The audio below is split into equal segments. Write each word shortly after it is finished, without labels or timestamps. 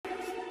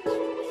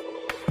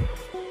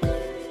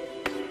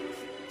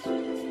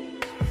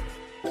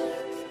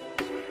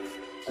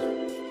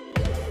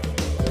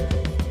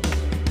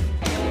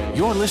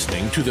You're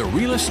listening to the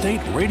Real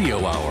Estate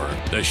Radio Hour,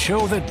 the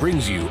show that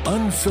brings you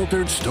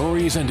unfiltered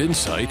stories and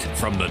insight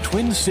from the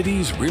Twin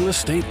Cities real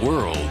estate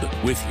world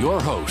with your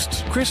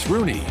hosts, Chris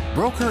Rooney,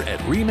 broker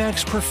at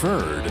RE/MAX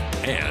Preferred,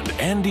 and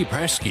Andy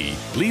Presky,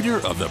 leader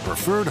of the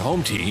Preferred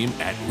Home Team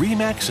at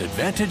RE/MAX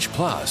Advantage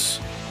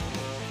Plus.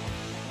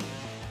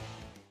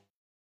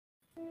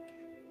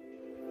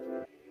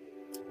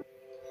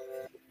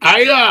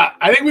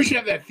 I think we should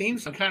have that theme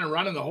song kind of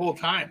running the whole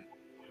time.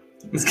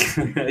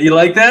 You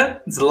like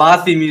that? It's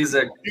Lothy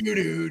music.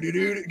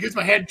 It gets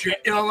my head,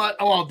 I'm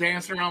all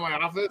dancing around my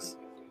office.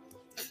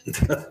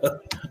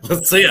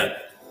 Let's see it.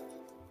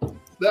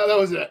 That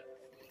was it.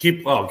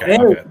 Okay. Hey,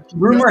 Okay.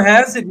 rumor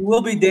has it you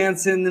will be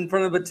dancing in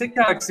front of a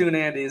TikTok soon,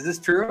 Andy. Is this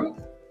true?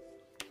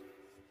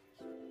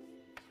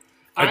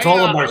 I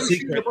told him I our was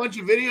shooting secret. a bunch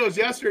of videos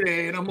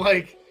yesterday, and I'm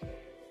like,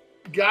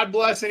 God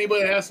bless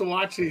anybody that has to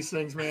watch these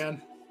things,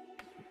 man.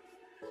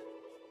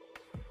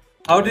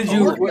 How did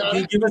you? Can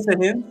you give us a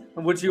hint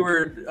of what you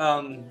were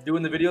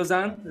doing the videos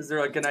on? Is there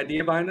like an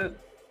idea behind it?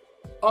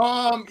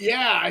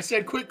 Yeah, I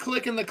said quit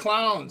clicking the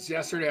clowns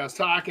yesterday. I was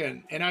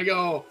talking, and I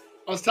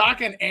was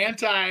talking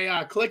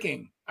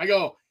anti-clicking. I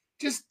go,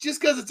 just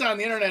because it's on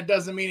the internet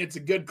doesn't mean it's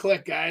a good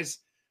click, guys.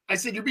 I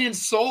said, you're being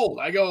sold.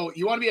 I go,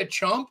 you want to be a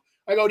chump?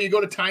 I go, do you go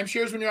to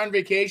timeshares when you're on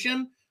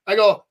vacation? I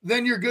go,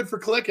 then you're good for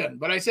clicking.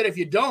 But I said, if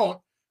you don't,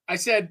 I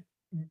said,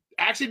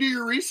 actually do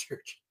your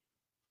research.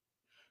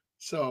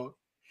 So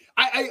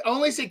I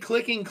only say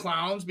clicking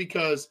clowns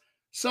because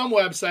some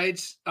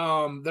websites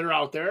that are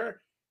out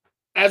there,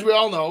 as we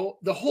all know,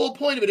 the whole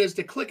point of it is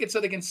to click it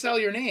so they can sell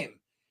your name.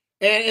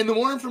 And the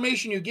more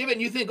information you give it,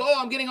 and you think, oh,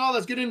 I'm getting all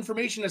this good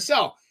information to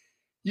sell.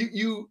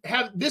 You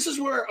have, this is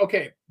where,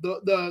 okay,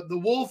 the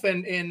wolf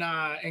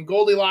and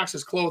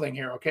Goldilocks' clothing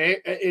here,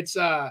 okay? It's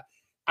I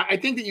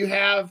think that you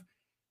have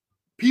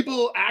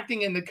people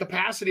acting in the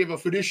capacity of a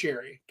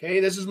fiduciary,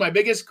 okay? This is my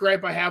biggest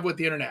gripe I have with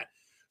the internet.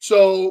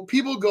 So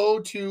people go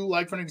to,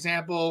 like, for an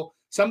example,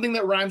 something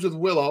that rhymes with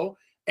willow,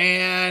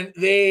 and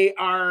they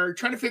are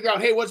trying to figure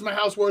out, hey, what's my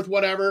house worth,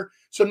 whatever.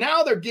 So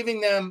now they're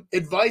giving them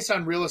advice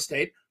on real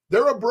estate.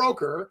 They're a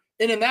broker.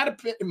 And in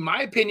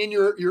my opinion,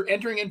 you're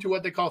entering into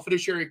what they call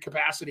fiduciary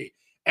capacity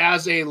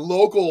as a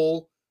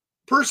local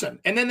person.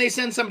 And then they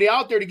send somebody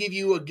out there to give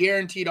you a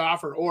guaranteed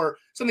offer, or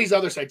some of these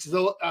other sites.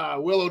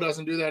 Willow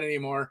doesn't do that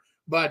anymore,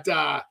 but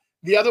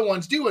the other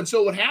ones do. And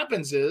so what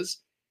happens is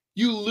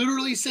you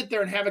literally sit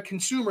there and have a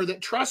consumer that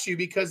trusts you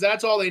because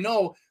that's all they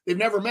know. They've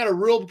never met a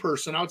real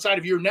person outside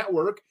of your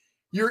network.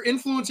 You're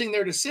influencing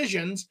their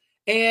decisions,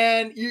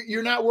 and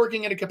you're not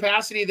working in a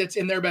capacity that's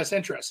in their best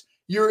interest.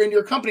 You're in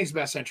your company's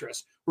best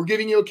interest. We're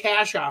giving you a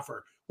cash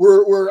offer.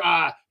 We're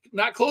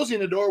not closing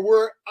the door.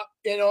 We're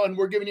and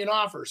we're giving you an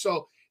offer.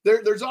 So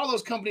there's all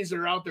those companies that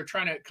are out there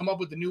trying to come up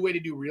with a new way to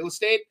do real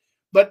estate.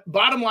 But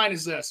bottom line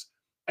is this: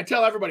 I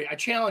tell everybody, I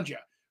challenge you.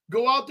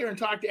 Go out there and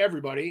talk to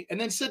everybody,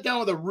 and then sit down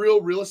with a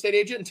real estate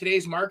agent in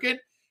today's market.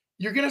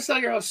 You're going to sell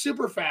your house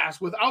super fast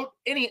without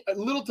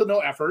little to no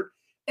effort,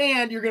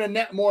 and you're going to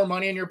net more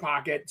money in your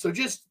pocket. So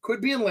just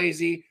quit being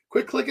lazy,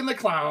 quit clicking the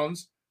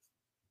clowns,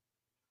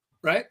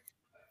 right?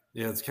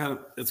 Yeah, it's kind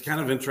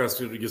of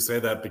interesting when you say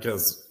that,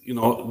 because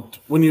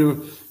when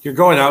you're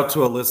going out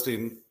to a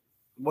listing,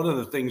 one of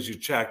the things you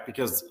check,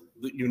 because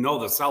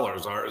the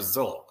sellers is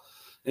Zillow.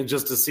 And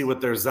just to see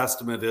what their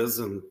estimate is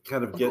and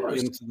kind of get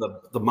into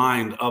the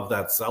mind of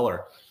that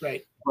seller.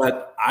 Right.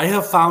 But I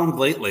have found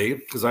lately,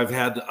 because I've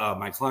had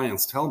my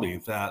clients tell me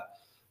that,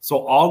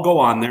 so I'll go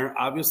on there.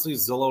 Obviously,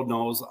 Zillow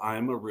knows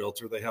I'm a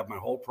realtor. They have my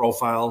whole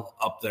profile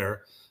up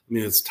there. I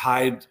mean, it's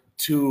tied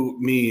to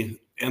me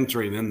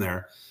entering in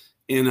there.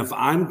 And if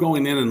I'm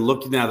going in and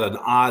looking at an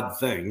odd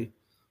thing,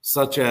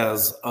 such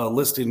as a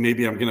listing,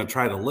 maybe I'm going to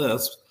try to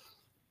list,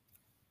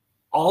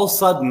 all of a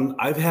sudden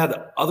I've had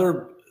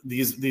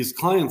these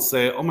clients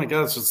say, oh my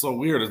God, it's just so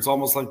weird. It's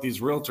almost like these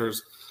realtors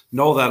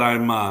know that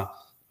I'm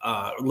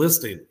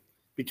listing,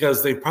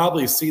 because they've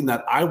probably seen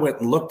that I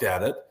went and looked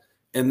at it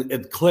and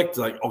it clicked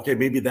like, okay,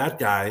 maybe that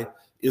guy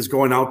is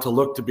going out to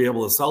look to be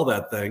able to sell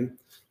that thing.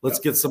 Let's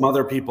get some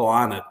other people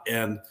on it.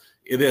 And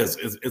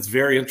it's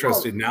very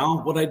interesting.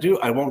 Now what I do,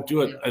 I won't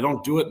do it. I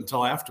don't do it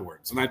until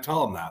afterwards. And I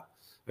tell them that.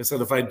 I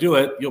said, if I do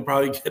it, you'll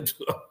probably get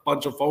a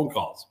bunch of phone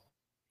calls.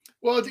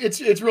 Well,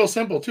 it's real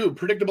simple too.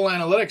 Predictable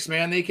analytics,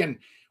 man.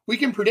 We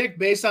can predict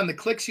based on the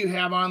clicks you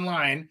have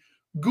online.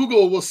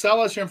 Google will sell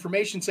us your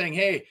information saying,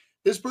 hey,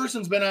 this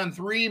person's been on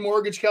 3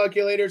 mortgage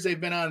calculators. They've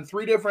been on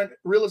 3 different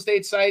real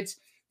estate sites.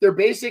 They're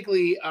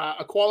basically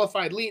a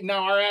qualified lead.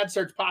 Now our ad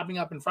starts popping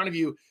up in front of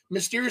you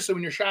mysteriously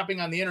when you're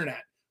shopping on the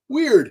internet.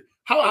 Weird.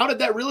 How did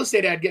that real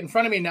estate ad get in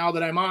front of me now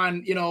that I'm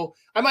on,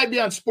 I might be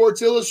on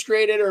Sports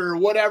Illustrated or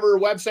whatever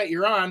website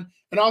you're on,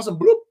 and all of a sudden,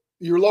 bloop,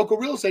 your local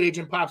real estate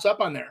agent pops up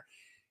on there.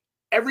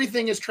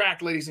 Everything is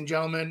tracked, ladies and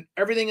gentlemen.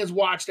 Everything is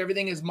watched.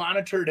 Everything is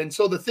monitored. And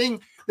so the thing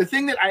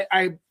that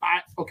I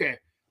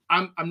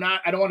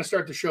don't want to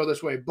start the show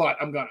this way, but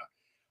I'm gonna.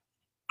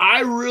 I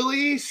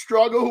really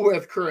struggle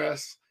with,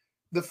 Chris,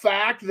 the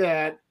fact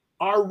that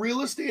our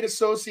real estate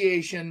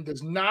association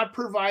does not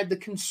provide the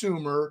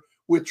consumer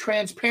with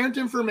transparent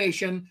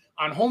information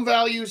on home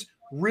values,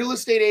 real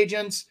estate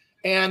agents,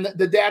 and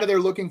the data they're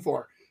looking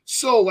for.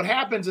 So what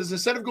happens is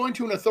instead of going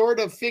to an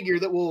authoritative figure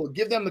that will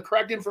give them the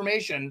correct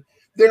information,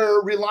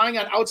 they're relying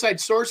on outside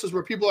sources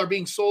where people are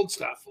being sold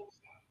stuff.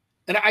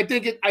 And I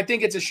think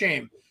it's a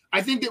shame.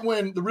 I think that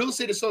when the Real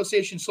Estate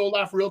Association sold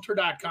off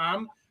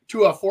Realtor.com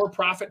to a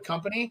for-profit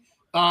company,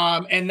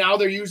 and now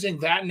they're using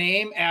that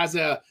name as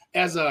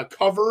a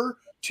cover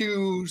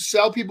to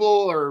sell people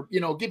or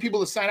get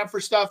people to sign up for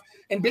stuff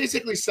and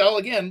basically sell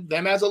again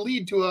them as a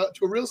lead to a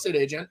real estate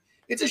agent.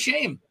 It's a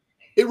shame.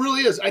 It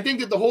really is. I think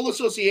that the whole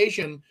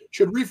association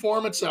should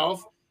reform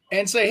itself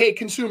and say, hey,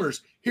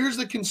 consumers, here's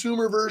the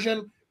consumer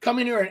version. Come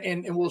in here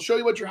and we'll show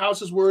you what your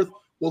house is worth.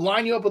 We'll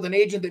line you up with an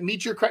agent that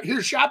meets your criteria.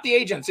 Here's shop the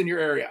agents in your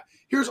area.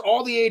 Here's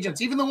all the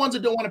agents, even the ones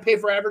that don't want to pay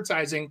for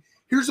advertising.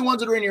 Here's the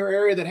ones that are in your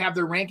area that have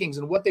their rankings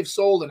and what they've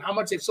sold and how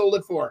much they've sold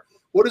it for.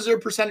 What is their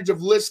percentage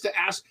of lists to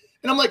ask?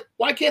 And I'm like,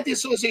 why can't the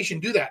association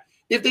do that?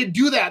 If they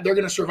do that, they're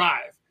going to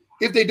survive.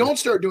 If they don't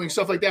start doing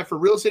stuff like that for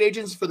real estate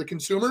agents, for the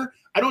consumer,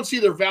 I don't see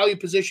their value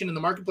position in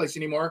the marketplace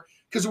anymore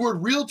because the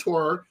word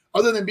realtor,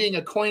 other than being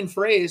a coined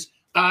phrase,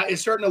 is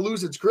starting to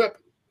lose its grip.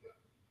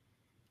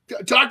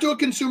 Talk to a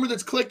consumer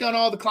that's clicked on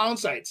all the clown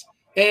sites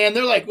and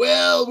they're like,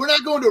 well, we're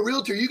not going to a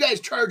realtor. You guys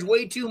charge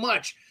way too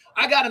much.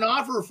 I got an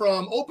offer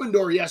from Open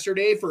Door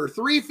yesterday for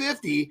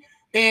 $350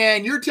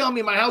 and you're telling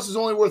me my house is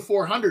only worth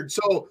 $400.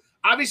 So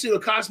obviously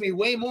it'll cost me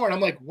way more. And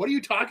I'm like, what are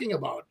you talking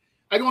about?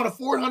 I go on a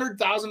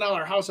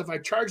 $400,000 house. If I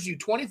charged you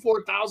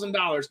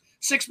 $24,000,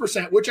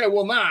 6%, which I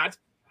will not,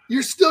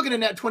 you're still going to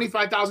net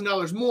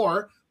 $25,000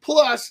 more.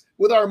 Plus,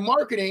 with our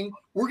marketing,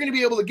 we're going to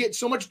be able to get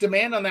so much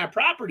demand on that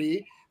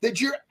property that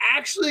you're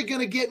actually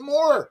going to get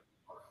more.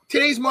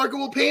 Today's market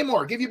will pay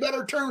more, give you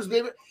better terms,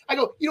 baby. I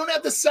go, you don't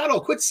have to settle.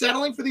 Quit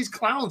settling for these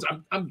clowns.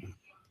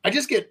 I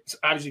just get,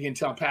 obviously you can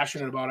tell I'm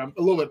passionate about it. I'm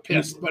a little bit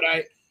pissed, but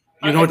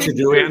you know what you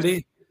do,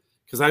 Andy?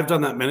 Because I've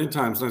done that many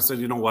times. And I said,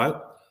 you know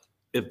what?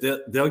 If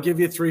they'll give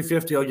you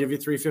 $350, I'll give you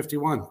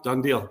 $351.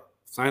 Done deal.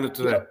 Sign it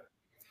today. Yeah.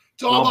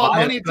 It's all about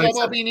money. It's all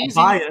about being easy.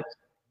 I'll buy it,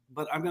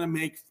 but I'm gonna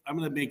make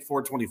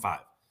 $425.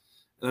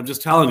 And I'm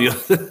just telling you,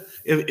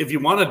 if you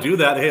want to do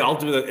that, hey, I'll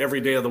do that every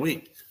day of the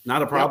week.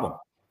 Not a problem.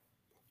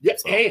 Yeah.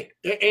 So. Hey,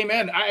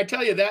 amen. I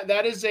tell you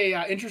that is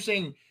a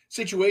interesting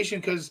situation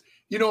because,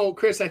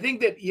 Chris, I think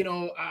that,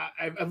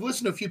 I've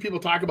listened to a few people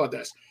talk about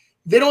this.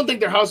 They don't think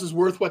their house is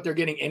worth what they're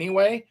getting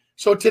anyway.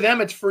 So to them,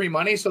 it's free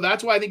money. So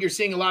that's why I think you're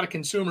seeing a lot of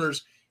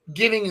consumers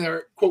giving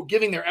their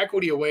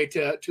equity away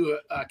to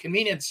a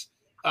convenience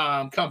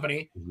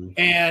company. Mm-hmm.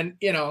 And,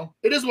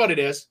 it is what it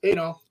is,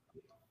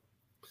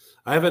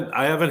 I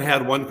haven't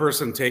had one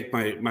person take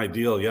my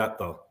deal yet,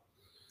 though,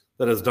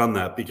 that has done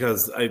that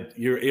because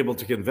you're able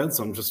to convince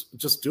them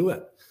just do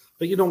it.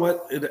 But you know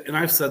what? And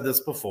I've said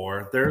this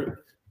before. There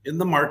in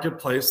the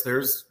marketplace,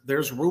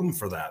 there's room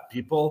for that.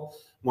 People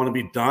want to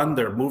be done.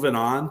 They're moving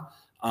on.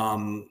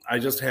 I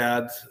just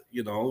had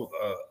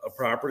a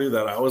property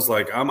that I was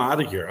like, I'm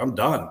out of here. I'm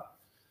done.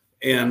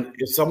 And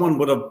if someone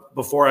would have,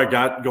 before I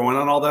got going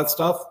on all that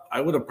stuff,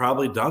 I would have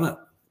probably done it.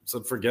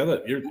 So forget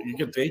it. You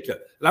can take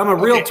it. And I'm a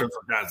realtor,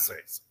 for God's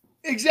sakes.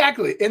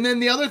 Exactly. And then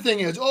the other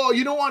thing is,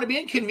 you don't want to be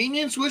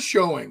inconvenienced with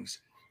showings.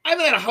 I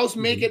haven't had a house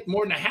make it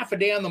more than a half a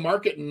day on the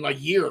market in a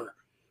year.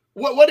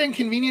 What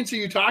inconvenience are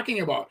you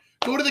talking about?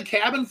 Go to the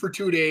cabin for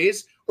 2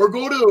 days or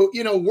go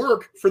to,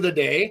 work for the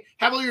day.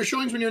 Have all your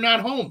showings when you're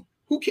not home.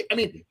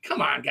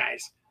 Come on,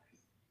 guys.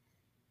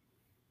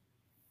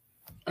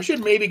 I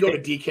should maybe go to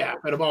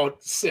decap at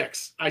about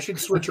 6. I should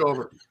switch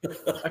over.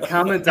 A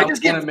comment I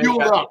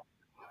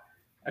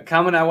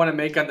want to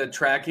make on the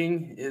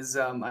tracking is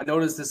I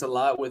noticed this a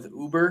lot with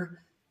Uber.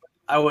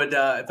 I would,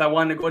 if I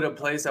wanted to go to a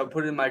place, I would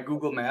put it in my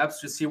Google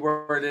Maps to see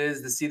where it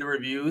is, to see the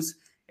reviews.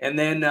 And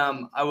then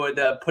I would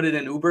put it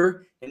in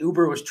Uber, and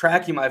Uber was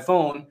tracking my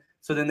phone.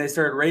 So then they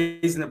started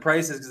raising the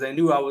prices because they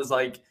knew I was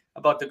like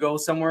about to go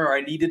somewhere or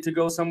I needed to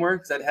go somewhere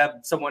because I'd have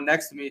someone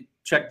next to me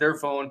check their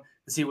phone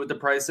to see what the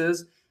price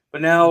is.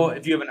 But now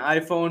if you have an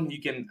iPhone,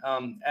 you can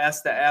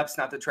ask the apps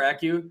not to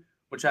track you,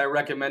 which I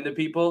recommend to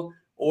people,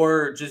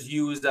 or just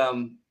use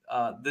the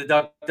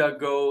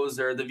DuckDuckGoes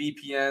or the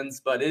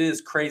VPNs. But it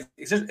is crazy,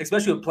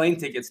 especially with plane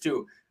tickets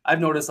too.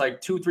 I've noticed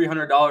like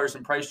 $200-300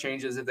 in price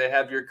changes if they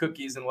have your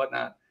cookies and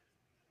whatnot.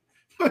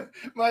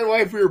 My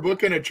wife, we were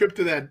booking a trip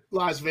to that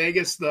Las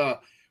Vegas.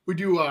 We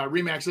do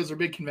RE/MAX does their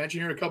big convention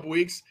here in a couple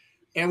weeks,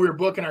 and we were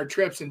booking our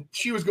trips. And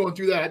she was going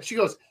through that. She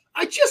goes,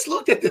 I just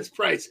looked at this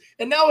price,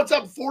 and now it's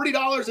up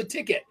 $40 a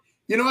ticket.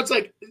 It's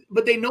like,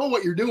 but they know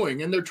what you're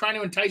doing, and they're trying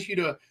to entice you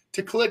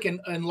to click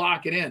and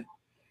lock it in.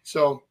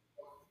 So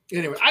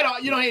anyway,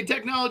 hey,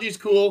 technology is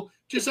cool.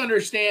 Just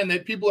understand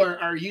that people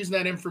are using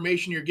that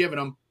information you're giving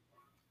them.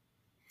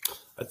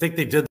 I think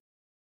they did.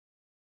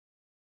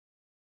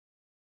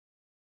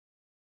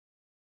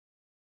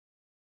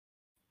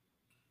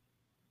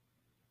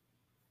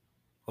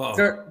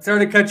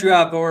 Sorry to cut you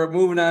off, but we're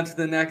moving on to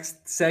the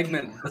next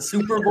segment. The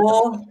Super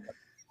Bowl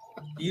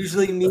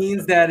usually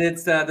means that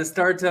it's the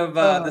start of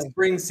the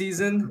spring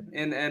season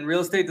and real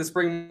estate, the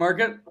spring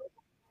market.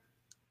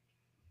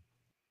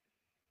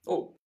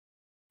 Oh,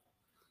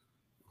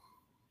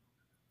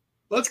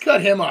 Let's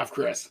cut him off,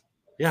 Chris.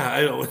 Yeah,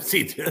 I don't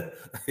see.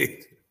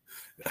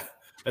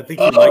 I think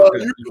you like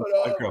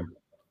that.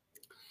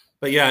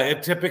 But yeah,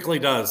 it typically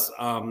does.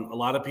 A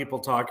lot of people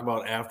talk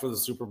about after the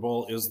Super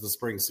Bowl is the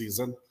spring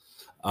season.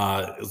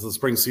 Is the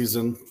spring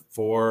season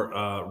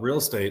for real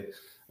estate,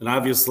 and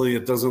obviously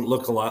it doesn't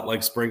look a lot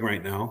like spring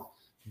right now.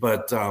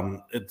 But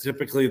it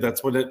typically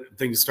that's when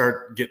things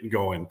start getting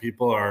going.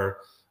 People are.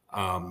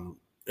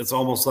 It's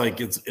almost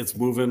like it's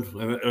moving.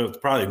 It's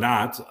probably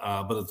not,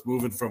 but it's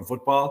moving from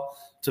football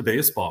to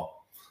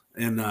baseball,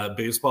 and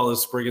baseball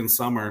is spring and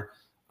summer.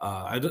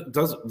 It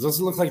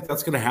doesn't look like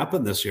that's going to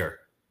happen this year,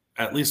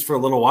 at least for a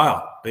little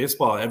while.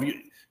 Baseball. Do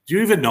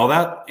you even know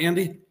that,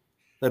 Andy?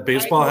 That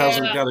baseball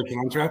hasn't got a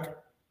contract?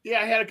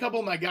 Yeah, I had a couple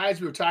of my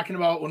guys we were talking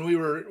about when we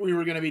were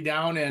going to be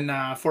down in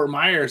Fort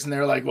Myers, and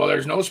they're like, "Well,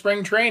 there's no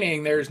spring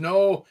training. There's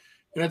no,"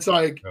 and it's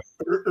like,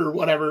 or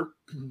whatever.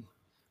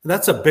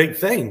 That's a big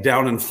thing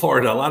down in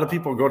Florida. A lot of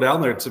people go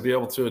down there to be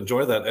able to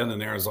enjoy that, and in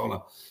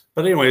Arizona.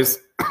 But anyways,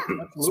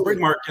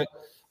 spring market.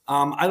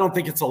 I don't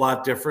think it's a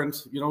lot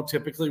different.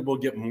 Typically we'll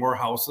get more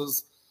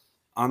houses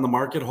on the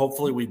market.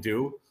 Hopefully we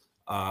do.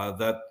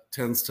 That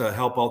tends to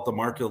help out the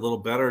market a little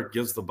better. It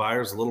gives the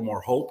buyers a little more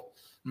hope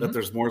that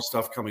there's more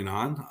stuff coming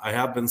on. I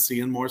have been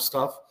seeing more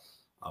stuff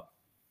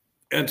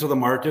into the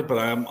market, but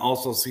I'm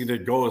also seeing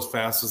it go as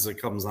fast as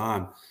it comes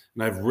on.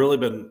 And I've really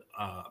been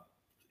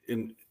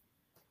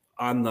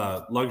on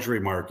the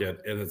luxury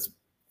market, and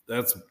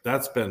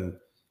that's been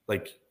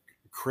like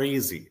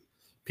crazy.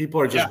 People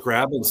are just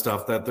grabbing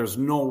stuff that there's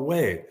no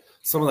way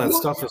some of that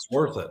stuff is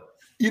worth it.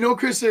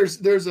 Chris,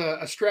 there's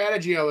a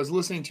strategy I was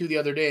listening to the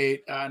other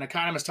day, an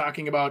economist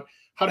talking about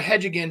how to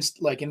hedge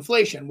against like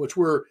inflation, which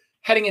we're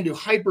heading into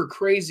hyper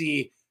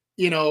crazy,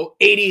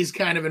 80s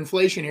kind of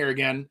inflation here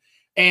again.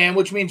 And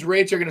which means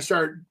rates are going to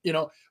start,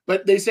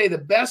 but they say the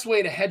best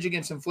way to hedge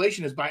against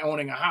inflation is by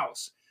owning a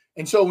house.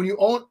 And so when you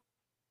own, so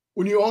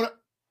when you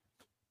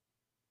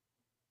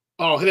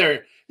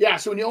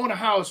own a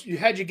house, you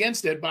hedge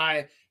against it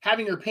by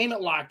having your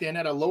payment locked in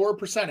at a lower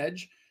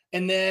percentage.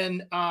 And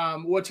then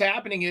what's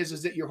happening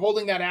is that you're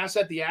holding that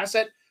asset. The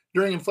asset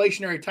during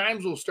inflationary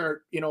times will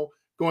start,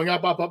 going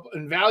up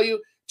in value.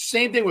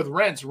 Same thing with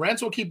rents.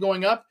 Rents will keep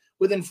going up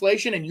with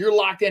inflation, and you're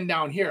locked in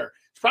down here.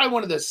 It's probably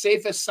one of the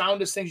safest,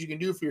 soundest things you can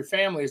do for your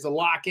family is to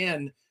lock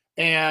in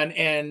and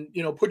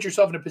put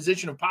yourself in a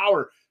position of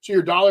power so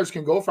your dollars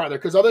can go farther.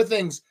 Because other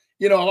things,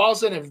 all of a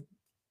sudden, if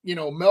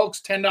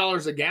milk's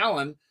 $10 a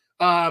gallon,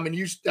 and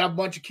you have a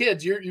bunch of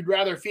kids, you'd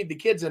rather feed the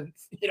kids than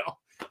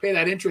pay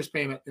that interest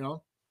payment,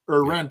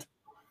 or rent.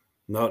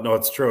 No,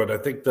 it's true. And I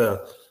think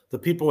the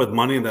people with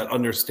money that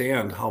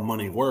understand how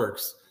money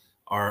works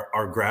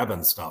are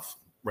grabbing stuff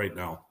right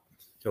now.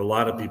 There are a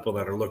lot of people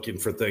that are looking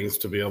for things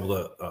to be able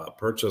to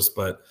purchase,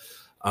 but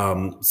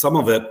some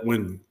of it,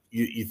 when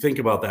you think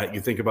about that,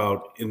 you think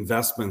about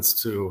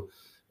investments to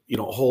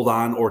hold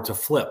on or to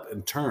flip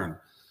and turn.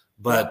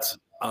 But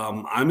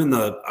I'm in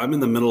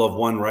the middle of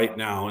one right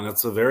now, and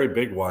it's a very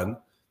big one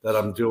that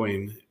I'm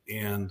doing,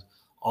 and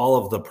all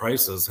of the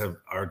prices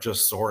are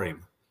just soaring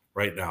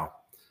right now.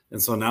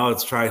 And so now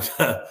it's trying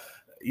to,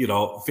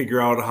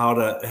 figure out how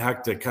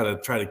to kind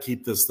of try to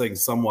keep this thing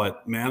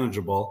somewhat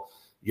manageable,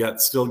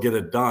 yet still get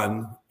it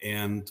done.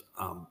 And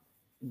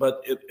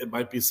but it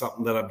might be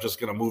something that I'm just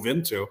going to move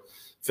into,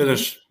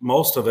 finish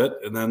most of it,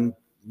 and then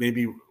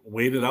maybe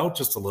wait it out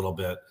just a little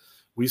bit.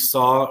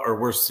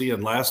 We're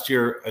seeing last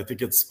year, I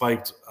think it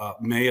spiked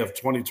May of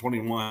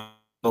 2021,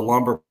 the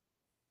lumber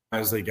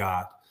as they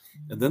got.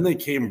 And then they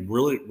came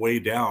really way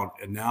down.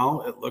 And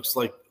now it looks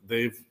like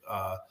they've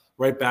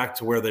right back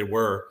to where they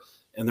were.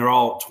 And they're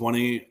all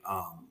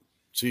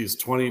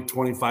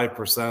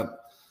 25%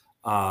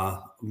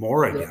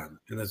 more again.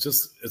 And it's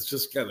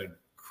just kind of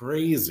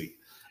crazy.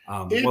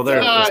 I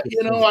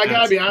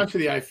gotta be honest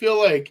with you. I feel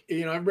like,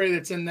 everybody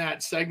that's in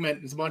that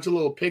segment is a bunch of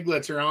little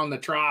piglets around the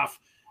trough,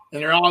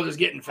 and they're all just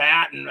getting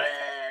fat and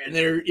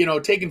they're,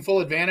 taking full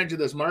advantage of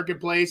this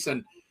marketplace.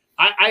 And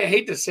I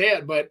hate to say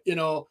it, but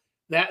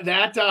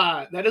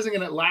that isn't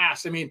going to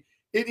last. I mean,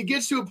 it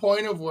gets to a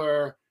point of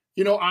where,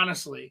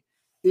 honestly,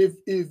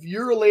 if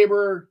you're a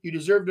laborer, you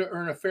deserve to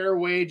earn a fair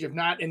wage. If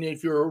not, and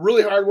if you're a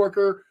really hard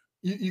worker,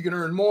 you can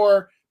earn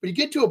more. But you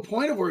get to a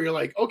point of where you're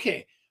like,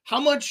 okay, how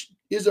much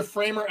is a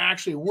framer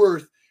actually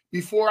worth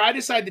before I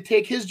decide to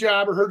take his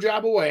job or her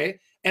job away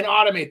and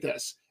automate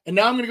this? And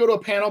now I'm going to go to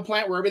a panel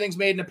plant where everything's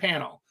made in a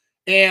panel.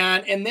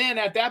 And then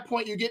at that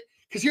point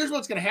because here's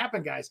what's going to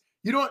happen, guys.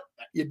 You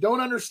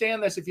don't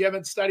understand this if you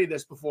haven't studied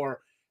this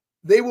before.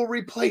 They will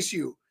replace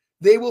you.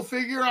 They will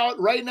figure out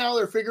right now,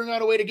 they're figuring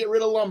out a way to get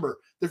rid of lumber.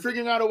 They're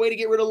figuring out a way to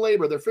get rid of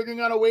labor. They're figuring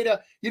out a way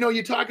to,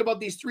 you talk about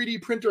these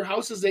 3D printer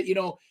houses that,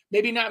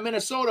 maybe not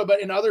Minnesota,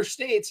 but in other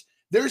states,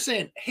 they're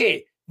saying,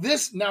 hey,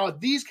 these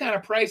kind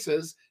of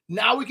prices,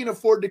 now we can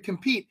afford to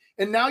compete.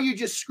 And now you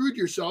just screwed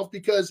yourself,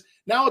 because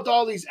now with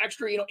all these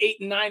extra, 8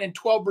 and 9 and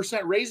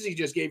 12% raises you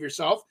just gave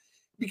yourself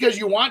because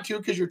you want to,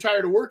 because you're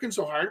tired of working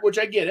so hard, which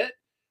I get it.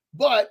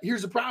 But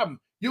here's the problem.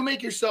 You'll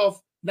make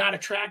yourself not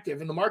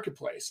attractive in the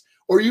marketplace,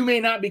 or you may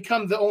not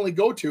become the only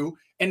go-to.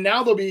 And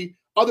now there'll be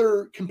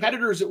other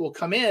competitors that will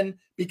come in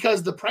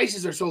because the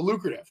prices are so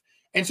lucrative.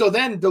 And so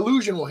then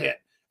delusion will hit.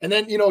 And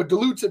then, it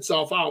dilutes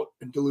itself out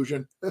in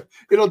delusion.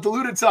 It'll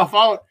dilute itself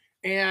out.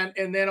 And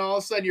then all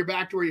of a sudden you're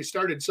back to where you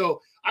started.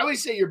 So I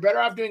always say you're better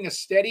off doing a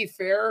steady,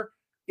 fair,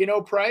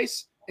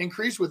 price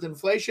increase with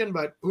inflation,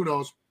 but who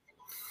knows?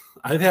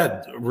 I've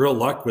had real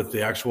luck with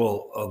the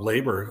actual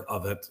labor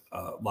of it.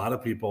 A lot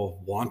of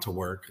people want to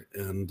work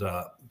and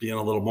being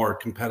a little more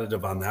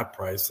competitive on that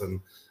price. And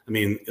I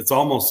mean, that's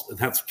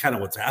kind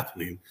of what's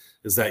happening,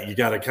 is that you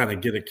got to kind of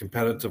get it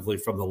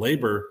competitively from the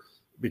labor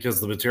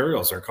because the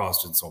materials are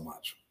costing so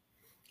much.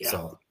 Yeah.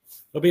 So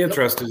it'll be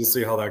interesting to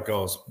see how that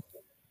goes.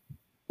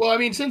 Well, I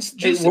mean, since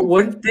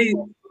weren't they?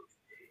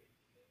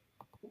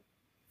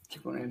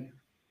 Keep going.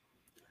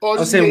 I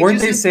was saying, weren't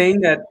they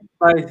saying that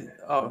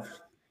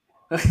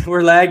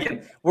we're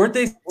lagging? Weren't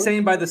they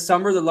saying by the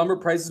summer the lumber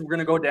prices were going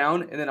to go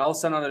down, and then all of a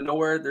sudden out of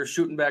nowhere they're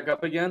shooting back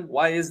up again?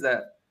 Why is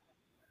that?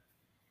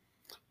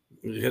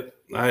 Yeah,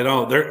 I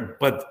know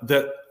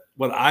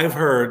what I've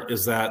heard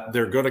is that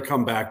they're going to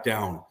come back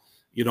down.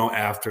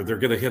 After they're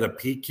going to hit a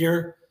peak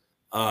here,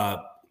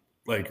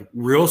 like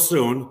real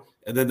soon,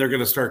 and then they're going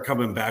to start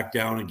coming back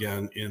down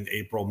again in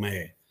April,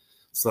 May.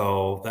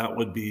 So that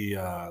would be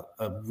a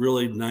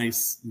really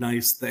nice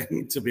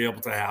thing to be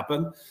able to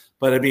happen.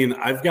 But I mean,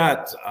 I've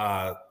got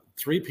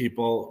 3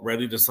 people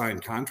ready to sign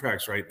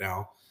contracts right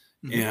now,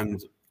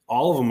 and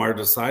all of them are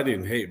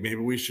deciding, hey, maybe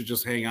we should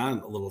just hang on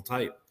a little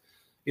tight.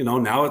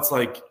 Now it's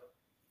like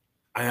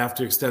I have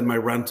to extend my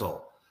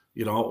rental.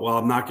 Well,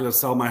 I'm not going to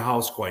sell my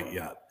house quite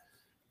yet.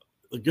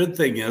 The good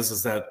thing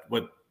is that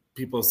what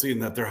people are seeing,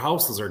 that their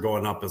houses are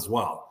going up as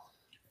well.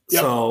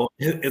 Yep. So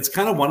it's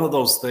kind of one of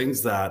those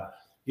things that,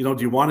 do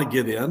you want to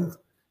get in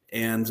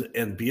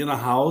and be in a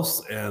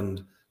house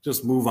and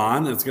just move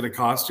on? It's going to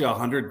cost you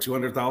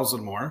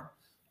 $100,000-$200,000 more.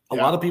 A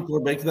lot of people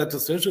are making that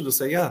decision to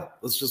say, yeah,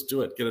 let's just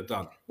do it, get it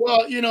done.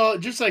 Well,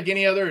 just like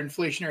any other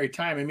inflationary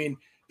time, I mean,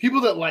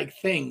 people that like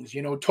things,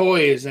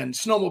 toys and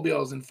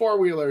snowmobiles and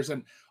four-wheelers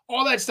and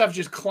all that stuff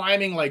just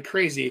climbing like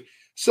crazy.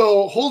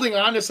 So holding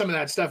on to some of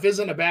that stuff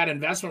isn't a bad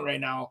investment right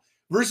now.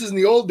 Versus in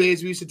the old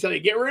days, we used to tell you,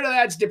 get rid of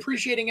that. It's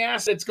depreciating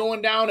assets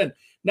going down. And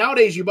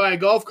nowadays you buy a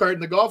golf cart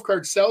and the golf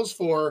cart sells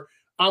for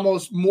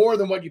almost more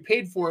than what you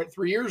paid for it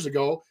 3 years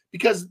ago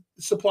because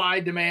supply,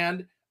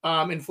 demand,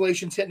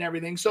 inflation's hitting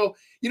everything. So,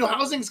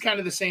 housing's kind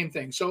of the same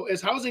thing. So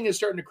as housing is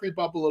starting to creep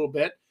up a little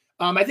bit,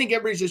 I think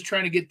everybody's just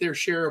trying to get their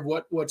share of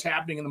what's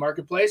happening in the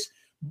marketplace.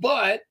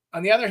 But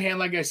on the other hand,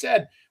 like I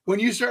said, when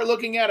you start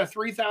looking at a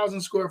 3,000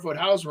 square foot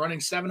house running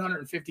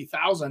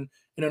 $750,000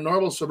 in a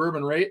normal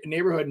suburban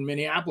neighborhood in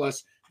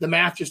Minneapolis, the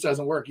math just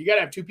doesn't work. You got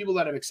to have 2 people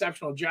that have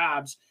exceptional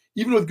jobs,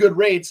 even with good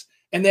rates.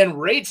 And then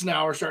rates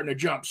now are starting to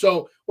jump.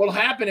 So what'll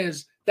happen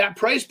is that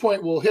price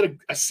point will hit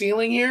a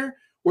ceiling here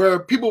where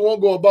people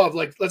won't go above,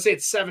 like, let's say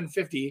it's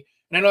 $750,000.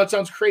 And I know it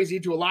sounds crazy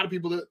to a lot of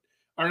people that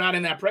are not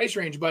in that price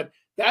range, but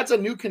that's a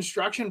new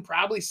construction,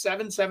 probably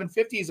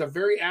 $750,000 is a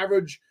very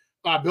average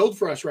build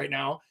for us right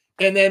now.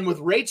 And then with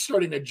rates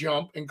starting to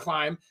jump and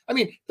climb, I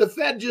mean, the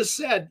Fed just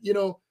said,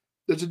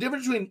 there's a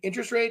difference between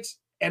interest rates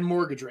and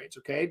mortgage rates,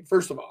 okay,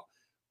 first of all.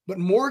 But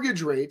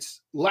mortgage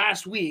rates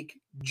last week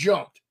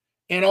jumped.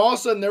 And all of a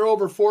sudden, they're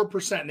over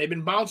 4%. They've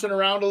been bouncing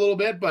around a little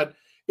bit, but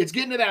it's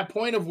getting to that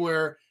point of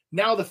where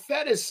now the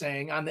Fed is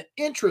saying on the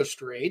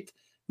interest rate,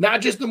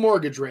 not just the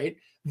mortgage rate,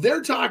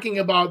 they're talking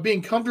about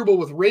being comfortable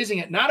with raising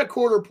it, not a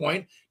quarter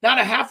point, not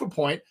a half a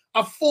point,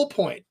 a full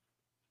point.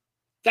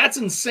 That's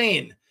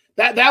insane.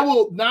 That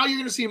will, now you're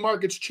going to see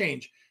markets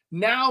change.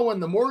 Now when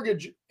the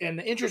mortgage and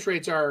the interest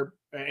rates are,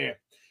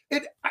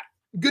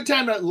 good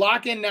time to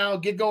lock in now,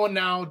 get going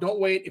now. Don't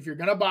wait. If you're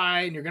going to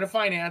buy and you're going to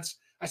finance,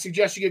 I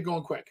suggest you get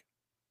going quick.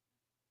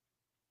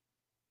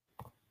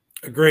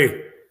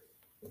 Agree.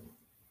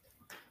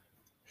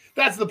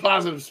 That's the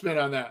positive spin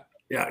on that.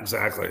 Yeah,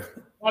 exactly.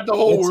 Not the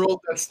whole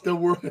world. That's the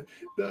world.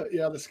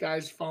 The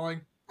sky's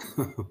falling.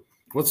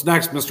 What's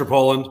next, Mr.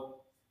 Poland?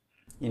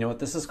 You know what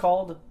this is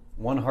called?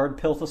 One hard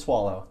pill to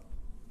swallow.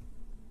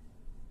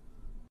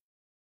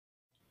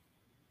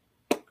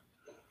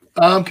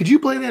 Could you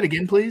play that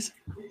again, please?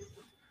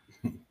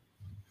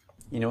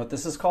 You know what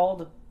this is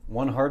called?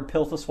 One hard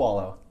pill to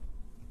swallow.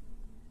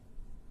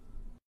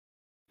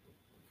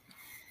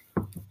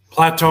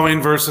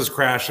 Plateauing versus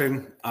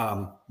crashing.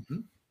 I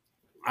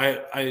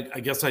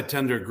guess I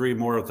tend to agree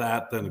more with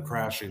that than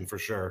crashing for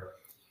sure.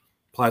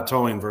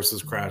 Plateauing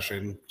versus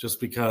crashing, just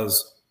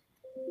because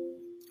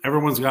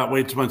everyone's got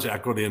way too much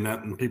equity in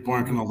it, and people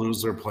aren't going to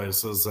lose their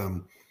places.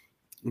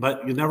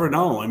 But you never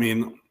know. I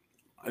mean,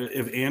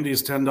 if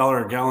Andy's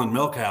 $10 a gallon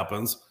milk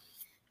happens,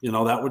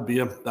 that would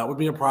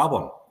be a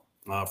problem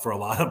for a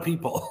lot of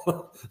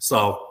people.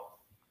 So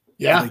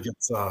yeah, I think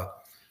it's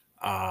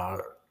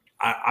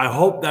I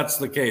hope that's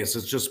the case.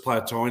 It's just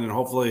plateauing, and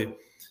hopefully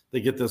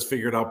they get this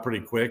figured out pretty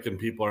quick, and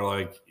people are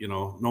like,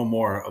 no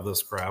more of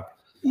this crap.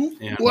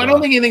 And, well, I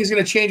don't think anything's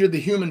going to change with the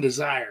human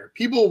desire.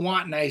 People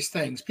want nice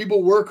things.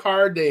 People work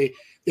hard. They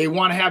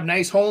want to have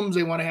nice homes.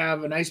 They want to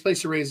have a nice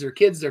place to raise their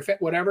kids, their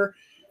whatever.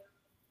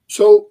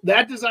 So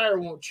that desire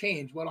won't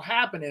change. What'll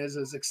happen is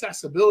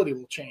accessibility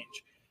will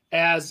change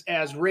as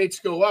rates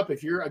go up.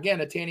 If you're,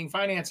 again, attaining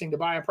financing to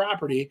buy a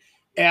property,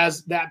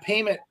 as that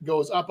payment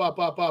goes up,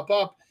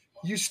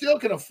 you still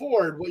can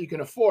afford what you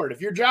can afford.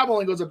 If your job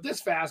only goes up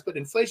this fast, but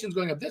inflation's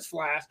going up this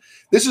fast,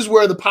 this is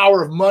where the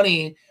power of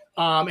money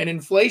and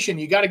inflation,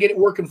 you got to get it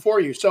working for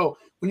you. So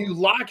when you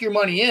lock your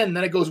money in,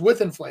 then it goes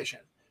with inflation,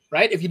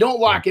 right? If you don't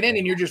lock it in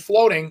and you're just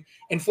floating,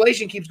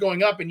 inflation keeps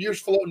going up and you're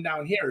floating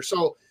down here.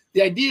 So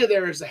the idea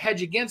there is to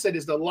hedge against it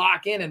is to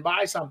lock in and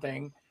buy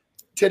something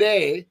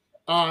today.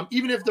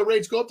 Even if the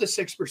rates go up to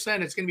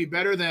 6%, it's going to be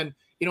better than,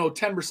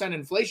 10%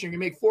 inflation. You're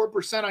going to make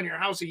 4% on your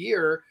house a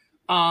year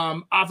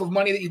off of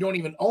money that you don't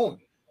even own,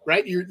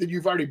 right? That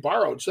you've already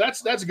borrowed. So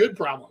that's a good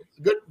problem.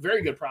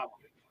 Very good problem.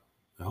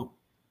 Well,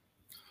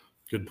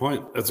 good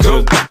point. That's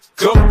good.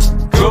 Go,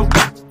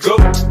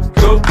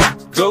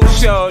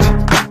 shorty.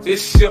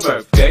 It's your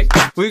birthday.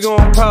 We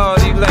gonna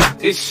party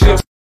like it's your.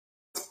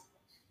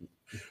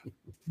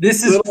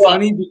 This is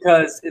funny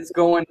because it's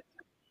going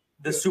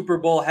the Super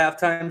Bowl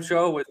halftime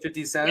show with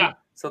 50 Cent. Yeah.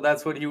 So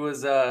that's what he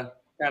was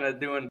kind of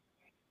doing.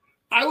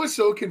 I was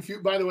so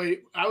confused. By the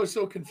way, I was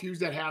so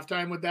confused at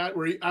halftime with that,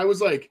 where I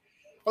was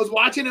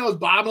watching, I was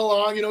bobbing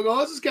along, going, oh,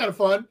 this is kind of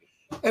fun.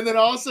 And then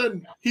all of a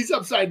sudden he's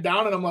upside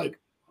down and I'm like,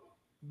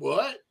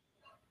 what?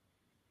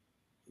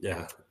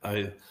 Yeah.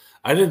 I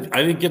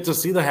didn't get to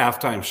see the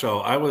halftime show.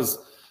 I was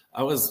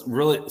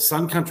really,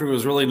 Sun Country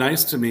was really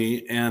nice to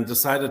me and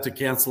decided to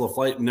cancel a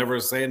flight and never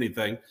say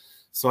anything.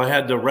 So I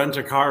had to rent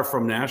a car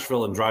from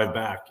Nashville and drive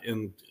back,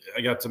 and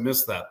I got to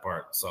miss that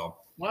part. So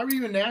why were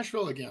you in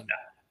Nashville again?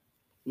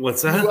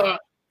 What's that?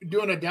 You,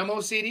 doing a demo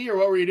CD, or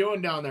what were you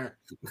doing down there?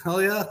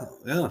 Hell yeah.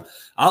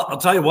 I'll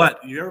tell you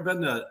what. You ever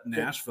been to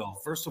Nashville?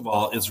 First of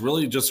all, it's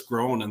really just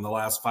grown in the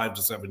last 5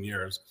 to 7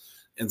 years,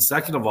 and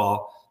second of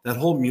all, that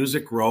whole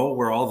Music Row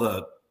where all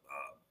the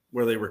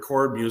where they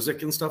record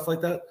music and stuff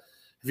like that.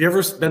 Have you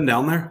ever been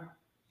down there?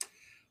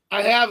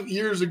 I have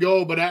years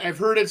ago, but I've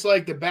heard it's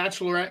like the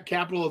bachelorette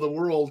capital of the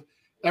world.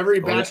 Every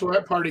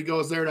bachelorette party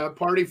goes there to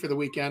party for the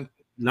weekend.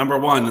 Number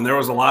one, and there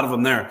was a lot of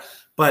them there.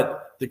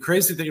 But the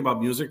crazy thing about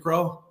Music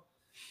Row,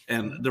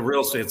 and the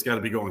real estate's got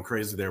to be going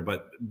crazy there,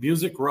 but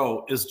Music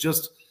Row is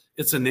just,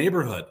 it's a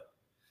neighborhood.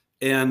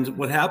 And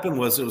what happened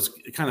was it was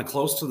kind of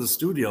close to the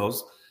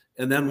studios.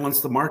 And then once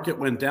the market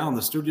went down,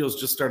 the studios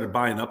just started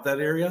buying up that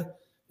area.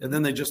 And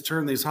then they just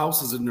turned these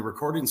houses into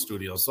recording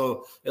studios.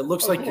 So it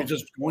looks like you're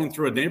just going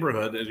through a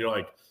neighborhood and you're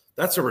like,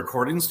 that's a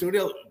recording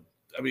studio?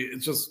 I mean,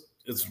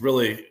 it's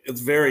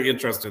very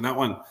interesting. That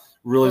one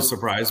really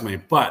surprised me.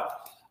 But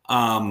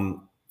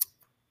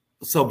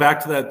so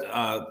back to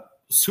that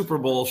Super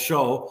Bowl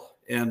show,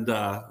 and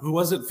who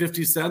was it?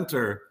 50 Cent,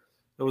 or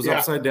it was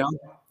upside down?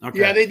 Okay.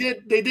 Yeah, they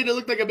did. It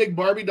looked like a big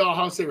Barbie doll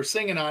house they were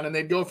singing on, and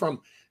they'd go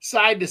from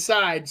side to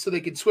side so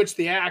they could switch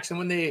the acts. And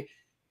when they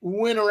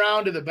went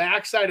around to the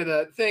back side of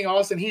the thing, all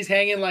of a sudden he's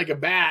hanging like a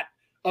bat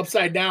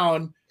upside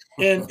down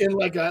in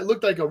like it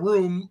looked like a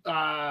room,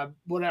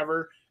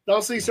 whatever. And all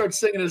of a sudden he starts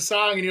singing a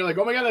song, and you're like,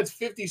 oh my God, that's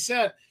 50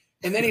 Cent.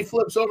 And then he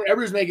flips over.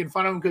 Everybody's making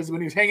fun of him because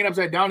when he was hanging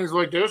upside down, he's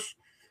like this.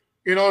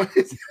 It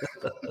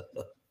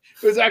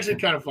was actually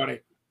kind of funny.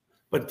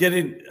 But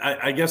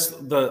I guess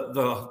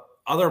the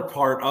other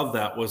part of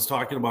that was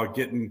talking about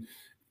getting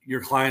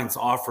your client's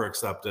offer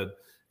accepted.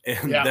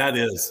 And that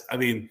is, I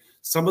mean,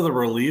 some of the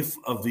relief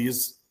of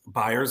these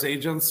buyer's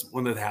agents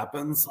when it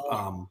happens.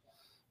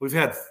 We've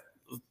had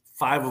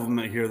 5 of them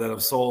here that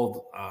have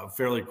sold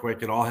fairly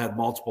quick and all had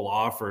multiple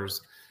offers.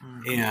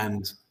 Mm-hmm.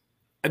 And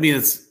I mean,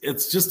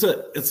 it's just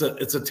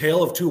a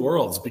tale of two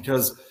worlds,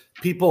 because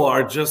people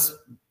are just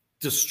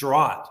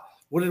distraught.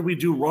 What did we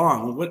do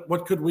wrong?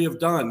 What could we have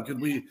done?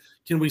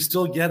 Can we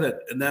still get it?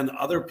 And then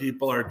other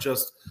people are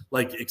just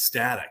like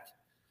ecstatic.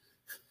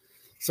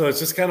 So it's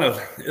just kind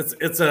of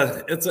it's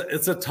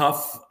a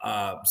tough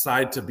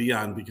side to be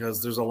on,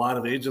 because there's a lot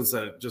of agents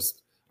that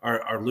just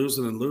are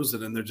losing,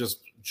 and they're just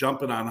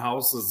jumping on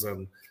houses,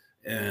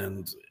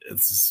 and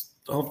it's,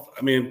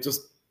 I mean,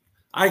 just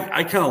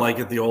I kind of like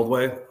it the old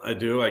way. I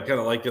do. I kind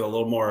of like it a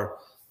little more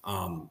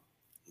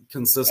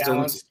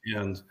consistent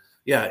and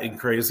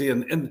crazy,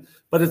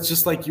 but it's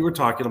just like you were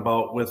talking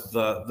about with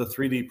the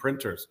 3D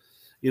printers.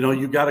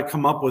 You got to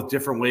come up with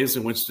different ways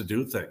in which to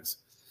do things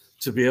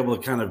to be able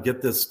to kind of get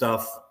this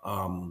stuff.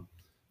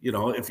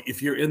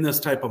 If you're in this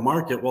type of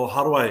market, well,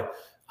 how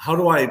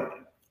do I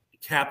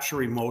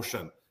capture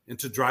emotion and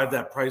to drive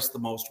that price the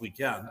most we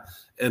can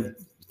and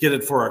get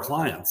it for our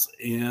clients?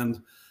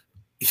 And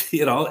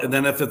and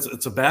then if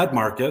it's a bad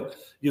market,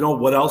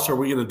 what else are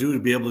we going to do to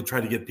be able to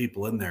try to get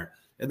people in there?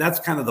 And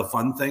that's kind of the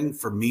fun thing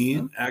for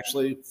me,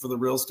 actually, for the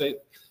real estate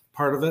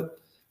part of it.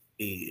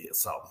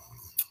 So.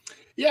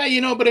 Yeah,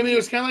 but I mean, it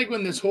was kind of like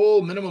when this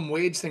whole minimum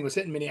wage thing was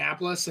hitting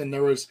Minneapolis, and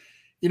there was,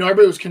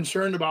 everybody was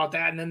concerned about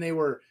that. And then they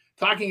were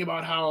talking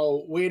about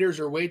how waiters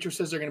or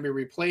waitresses are going to be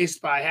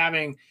replaced by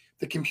having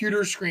the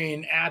computer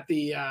screen at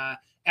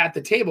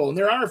the table. And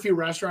there are a few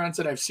restaurants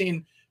that I've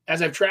seen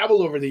as I've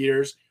traveled over the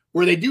years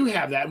where they do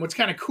have that. And what's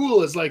kind of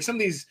cool is like some of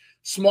these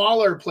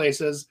smaller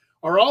places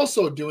are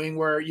also doing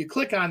where you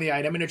click on the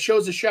item and it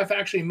shows the chef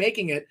actually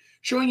making it,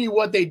 showing you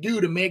what they do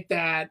to make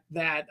that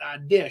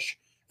dish.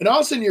 And all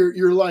of a sudden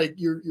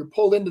you're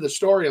pulled into the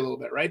story a little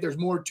bit, right? There's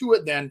more to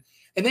it then.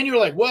 And then you're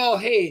like, well,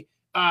 hey,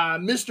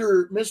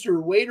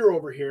 Mr. Waiter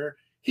over here,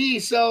 he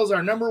sells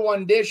our number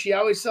one dish. He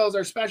always sells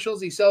our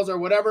specials. He sells our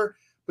whatever,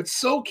 but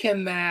so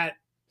can that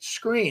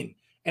screen.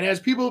 And as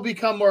people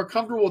become more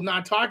comfortable with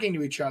not talking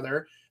to each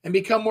other and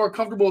become more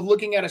comfortable with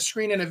looking at a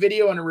screen and a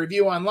video and a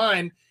review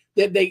online,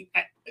 that they,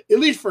 at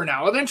least for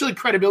now, eventually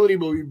credibility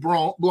will be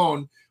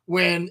blown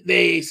when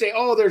they say,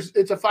 oh,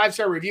 it's a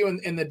 5-star review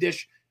and the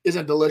dish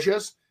isn't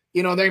delicious.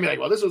 You know, they're gonna be like,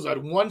 well, this was a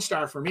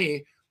 1-star for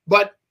me.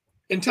 But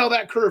until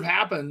that curve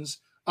happens,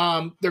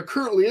 there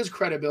currently is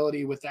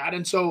credibility with that.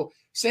 And so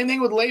same thing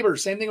with labor,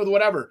 same thing with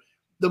whatever.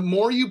 The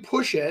more you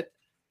push it,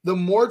 the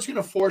more it's going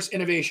to force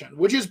innovation,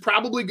 which is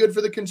probably good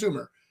for the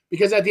consumer.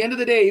 Because at the end of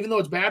the day, even though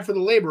it's bad for the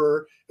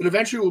laborer, it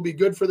eventually will be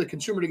good for the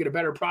consumer to get a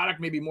better product,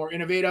 maybe more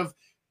innovative,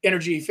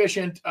 energy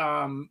efficient,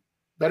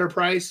 better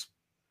price.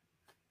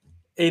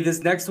 Hey, this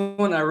next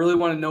one, I really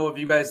want to know if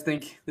you guys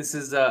think this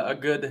is a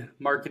good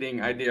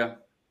marketing idea.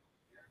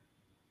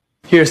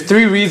 Here's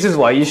 3 reasons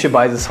why you should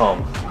buy this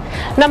home.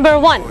 Number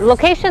 1,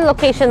 location,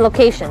 location,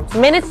 location.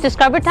 Minutes to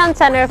Scarborough Town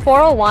Center,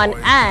 401,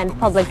 and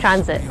public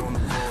transit.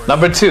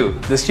 Number 2,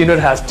 this unit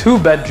has 2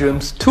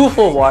 bedrooms, 2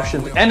 full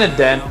washrooms, and a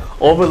den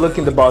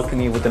overlooking the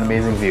balcony with an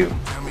amazing view.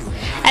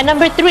 And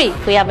number 3,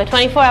 we have a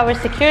 24-hour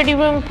security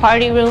room,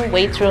 party room,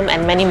 weights room,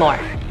 and many more.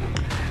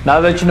 Now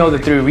that you know the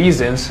 3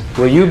 reasons,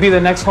 will you be the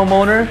next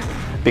homeowner?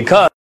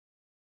 Because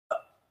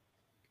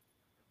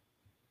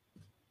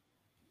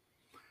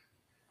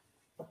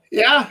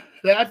yeah,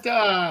 that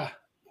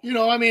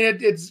I mean,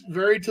 it's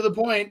very to the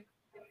point.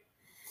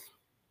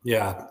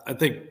 Yeah, I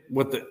think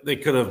they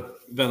could have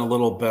been a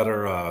little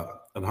better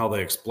on how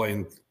they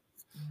explained.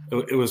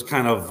 It was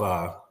kind of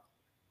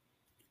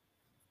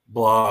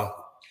blah.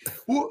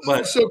 Well,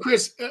 but so,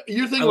 Chris,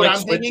 you're thinking what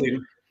I'm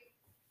thinking.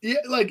 Yeah,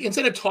 like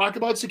instead of talk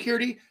about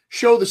security,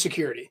 show the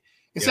security.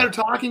 Instead of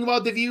talking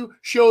about the view,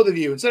 show the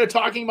view. Instead of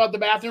talking about the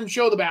bathroom,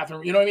 show the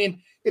bathroom. You know what I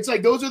mean? It's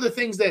like those are the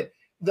things that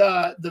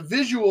the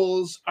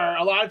visuals are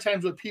a lot of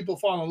times what people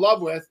fall in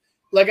love with.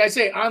 Like I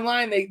say,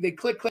 online they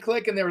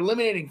click, and they're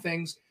eliminating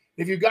things.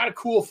 If you've got a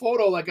cool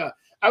photo,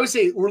 I would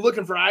say we're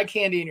looking for eye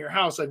candy in your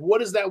house. Like,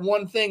 what is that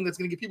one thing that's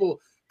going to get people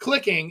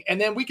clicking? And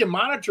then we can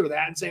monitor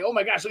that and say, oh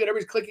my gosh, look at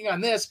everybody's clicking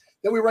on this.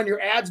 Then we run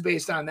your ads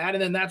based on that.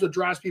 And then that's what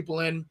draws people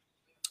in.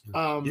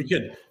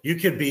 You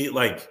could be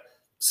like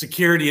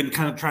security and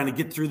kind of trying to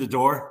get through the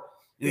door.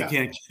 And you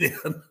can't get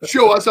in.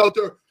 Show us out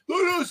there.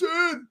 Let us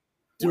in.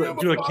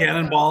 Do a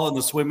cannonball in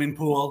the swimming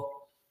pool.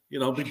 You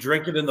know, be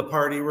drinking in the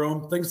party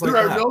room. Things like that.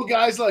 There are no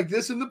guys like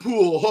this in the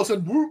pool. All of a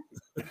sudden, whoop.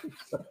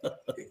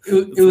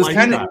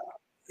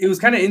 It was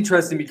kind of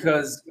interesting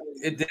because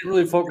it didn't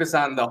really focus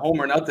on the home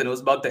or nothing. It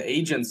was about the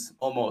agents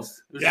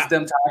almost. It was just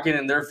them talking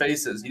in their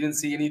faces. You didn't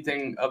see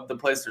anything of the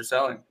place they're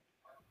selling.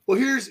 Well,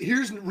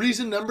 here's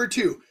reason number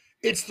 2.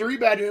 It's 3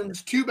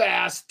 bedrooms, 2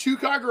 baths,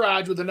 2-car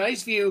garage with a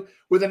nice view,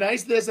 with a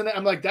nice this and that.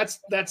 I'm like, that's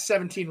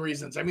 17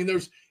 reasons. I mean,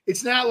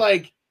 it's not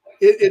like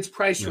it's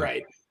priced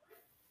right.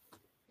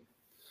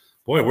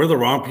 Boy, we're the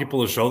wrong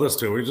people to show this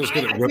to. We're just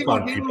going to rip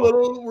on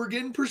people. We're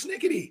getting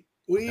persnickety.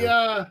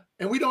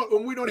 And we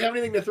don't have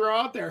anything to throw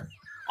out there.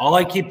 All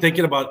I keep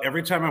thinking about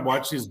every time I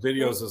watch these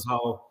videos is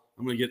how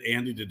I'm going to get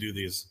Andy to do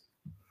these.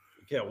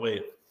 I can't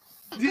wait.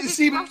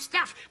 See,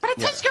 stuff, but it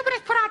tastes good when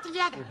it's put all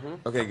together.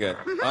 Okay, good.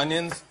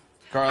 Onions,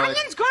 garlic,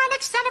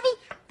 celery,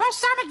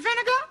 balsamic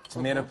vinegar,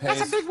 tomato paste.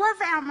 That's a big word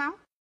for Elmo.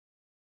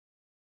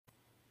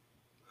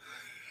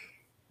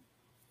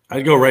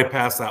 I'd go right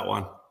past that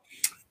one.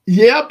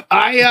 Yep.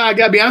 I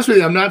got to be honest with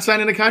you. I'm not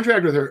signing a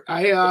contract with her.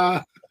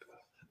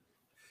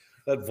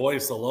 That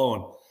voice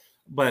alone.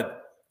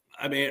 But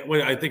I mean,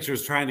 what I think she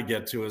was trying to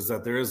get to is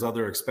that there is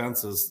other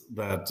expenses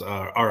that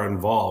are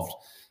involved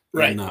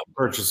in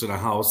purchasing a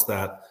house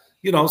that,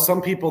 you know,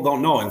 some people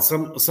don't know, and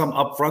some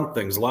upfront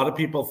things. A lot of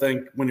people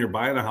think when you're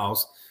buying a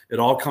house, it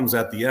all comes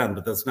at the end,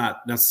 but that's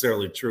not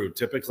necessarily true.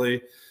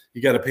 Typically,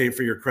 you got to pay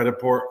for your credit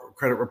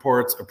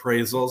reports,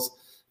 appraisals,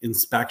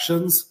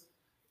 inspections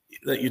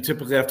that you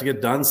typically have to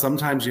get done.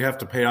 Sometimes you have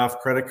to pay off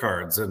credit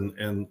cards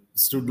and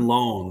student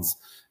loans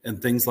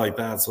and things like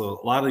that. So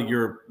a lot of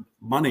your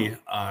money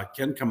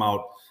can come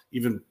out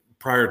even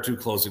prior to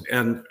closing.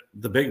 And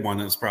the big one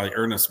is probably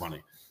earnest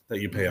money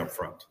that you pay up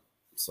front.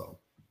 So,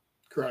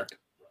 correct.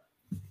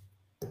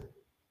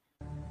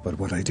 But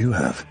what I do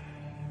have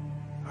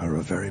are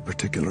a very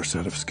particular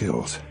set of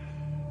skills.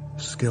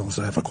 Skills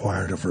I've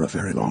acquired over a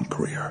very long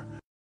career.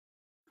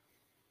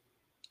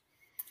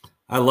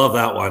 I love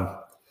that one.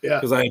 Yeah.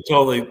 Because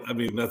I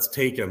mean, that's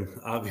taken,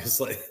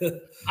 obviously.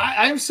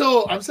 I'm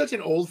such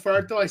an old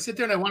fart though. I sit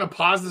there and I want to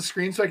pause the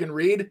screen so I can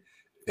read.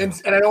 And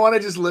I don't want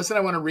to just listen. I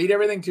want to read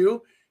everything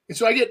too. And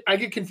so I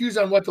get confused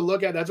on what to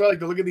look at. That's why I like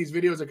to look at these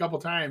videos a couple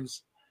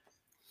times.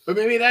 But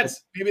maybe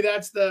that's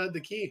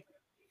the key.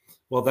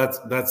 Well,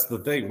 that's the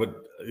thing. What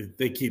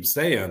they keep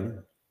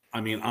saying,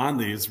 I mean, on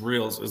these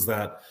reels is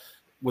that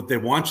what they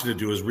want you to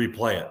do is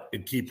replay it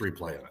and keep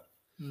replaying it.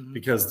 Mm-hmm.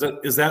 Because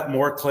is that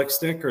more click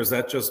stick, or is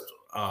that just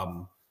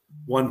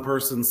one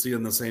person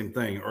seeing the same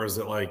thing, or is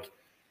it like,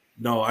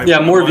 no,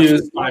 more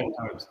views. 5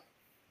 times.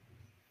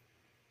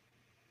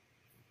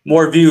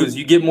 More views.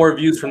 You get more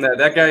views from that.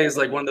 That guy is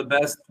like one of the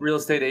best real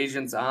estate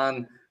agents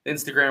on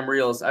Instagram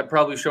Reels. I've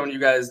probably shown you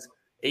guys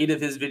 8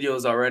 of his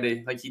videos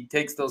already. Like, he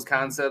takes those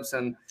concepts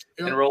and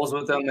rolls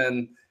with them,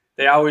 and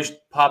they always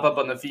pop up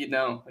on the feed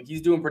now. Like,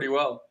 he's doing pretty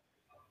well.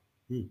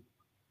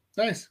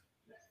 Nice.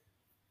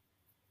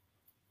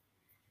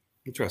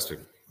 Interesting.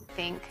 I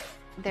think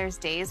there's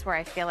days where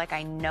I feel like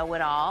I know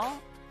it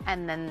all,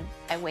 and then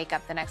I wake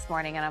up the next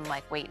morning and I'm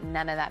like, wait,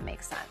 none of that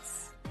makes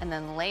sense. And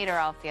then later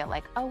I'll feel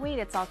like, oh wait,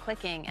 it's all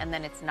clicking, and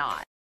then it's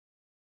not.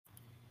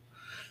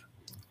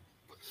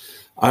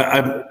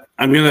 I'm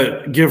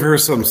gonna give her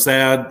some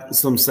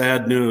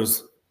sad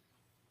news.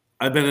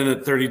 I've been in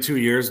it 32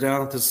 years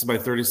now. This is my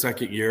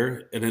 32nd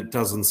year, and it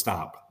doesn't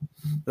stop.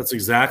 That's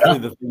exactly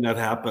the thing that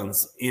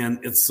happens, and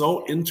it's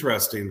so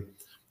interesting.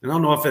 I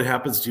don't know if it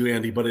happens to you,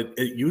 Andy, but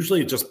it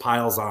usually just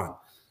piles on.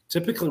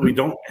 Typically, we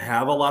don't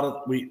have a lot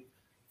of, we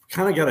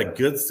kind of got a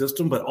good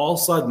system, but all of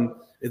a sudden,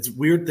 it's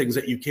weird things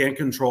that you can't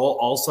control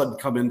all of a sudden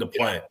come into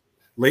play.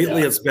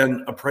 Lately, it's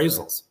been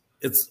appraisals.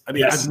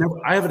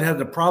 I haven't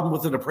had a problem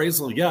with an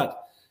appraisal yet.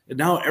 And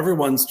now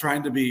everyone's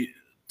trying to be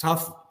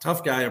tough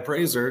guy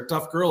appraiser,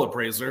 tough girl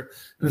appraiser.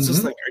 And it's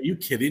just like, are you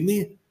kidding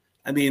me?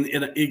 I mean,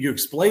 you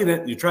explain it,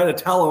 and you try to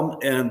tell them,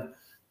 and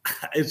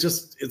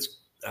it's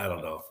I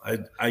don't know.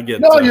 I get.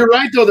 No, you're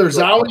right though. There's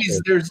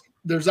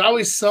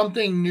always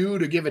something new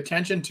to give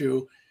attention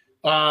to.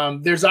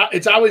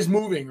 It's always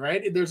moving,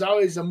 right? There's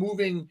always a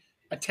moving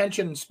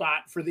attention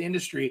spot for the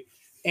industry,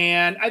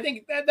 and I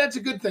think that's a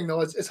good thing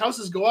though. As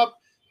houses go up,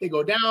 they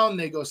go down,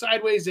 they go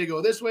sideways, they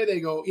go this way, they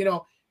go,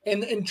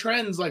 and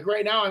trends. Like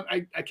right now,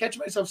 I catch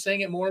myself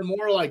saying it more and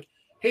more. Like,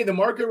 hey, the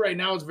market right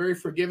now is very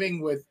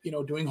forgiving with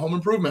doing home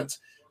improvements.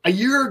 A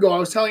year ago, I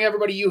was telling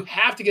everybody, you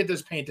have to get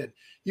this painted,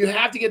 you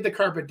have to get the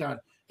carpet done.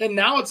 And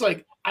now it's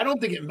like, I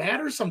don't think it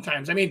matters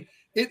sometimes. I mean,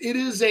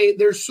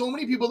 there's so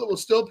many people that will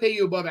still pay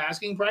you above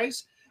asking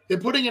price. They're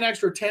putting an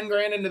extra 10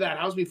 grand into that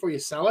house before you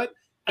sell it.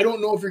 I don't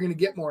know if you're going to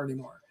get more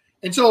anymore.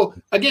 And so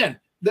again,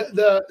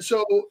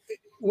 so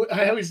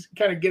I always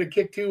kind of get a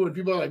kick too when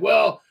people are like,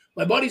 well,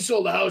 my buddy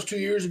sold a house 2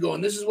 years ago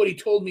and this is what he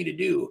told me to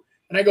do.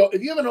 And I go,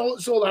 if you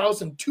haven't sold a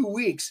house in 2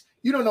 weeks,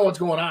 you don't know what's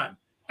going on.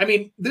 I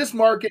mean, this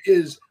market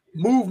is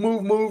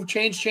move,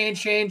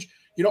 change,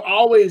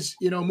 always,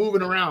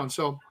 moving around.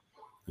 So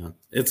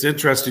it's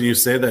interesting you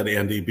say that,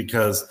 Andy,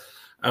 because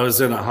I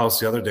was in a house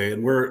the other day,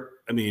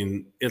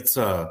 and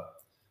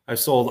I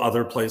sold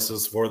other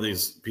places for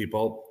these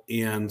people,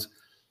 and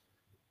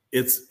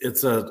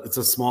it's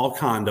a small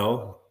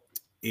condo,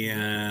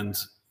 and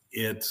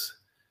it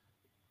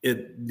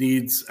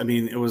needs,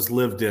 it was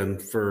lived in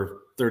for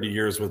 30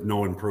 years with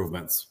no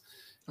improvements.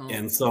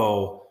 And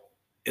so,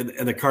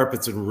 and the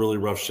carpet's in really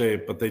rough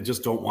shape, but they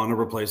just don't want to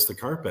replace the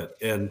carpet.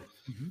 And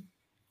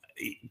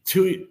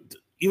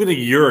even a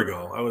year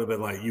ago, I would have been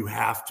like, you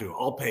have to,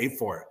 I'll pay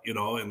for it,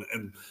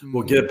 and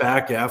we'll get it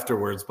back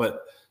afterwards.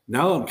 But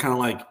now I'm kind of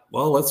like,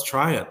 well, let's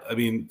try it. I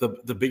mean,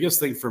 the biggest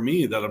thing for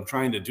me that I'm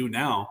trying to do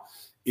now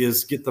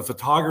is get the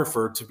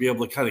photographer to be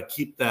able to kind of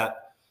keep that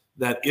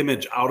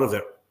image out of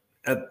it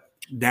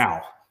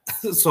now.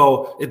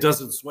 So it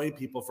doesn't sway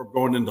people from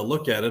going in to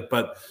look at it,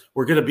 but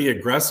we're going to be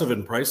aggressive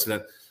in pricing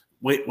it.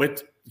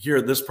 Wait, here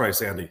at this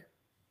price, Andy,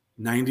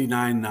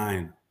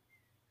 $99,900.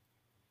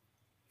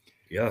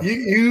 Yeah,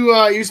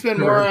 you spend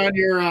more on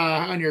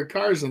your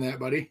cars than that,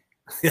 buddy.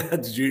 Yeah,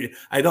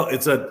 I know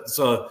it's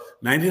so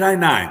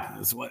 $99,900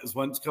 is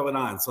what's coming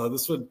on. So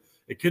this one,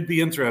 it could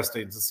be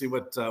interesting to see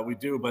what we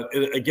do. But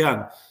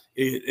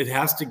it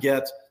has to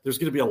get. There's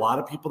going to be a lot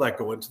of people that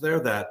go into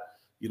there that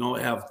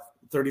have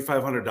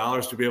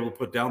 $3,500 to be able to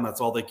put down. That's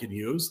all they can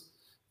use,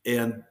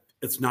 and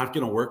it's not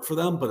going to work for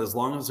them. But as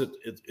long as it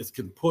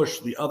can push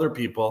the other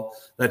people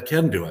that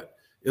can do it,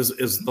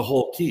 is the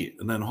whole key.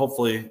 And then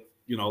hopefully,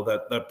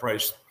 that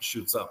price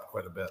shoots up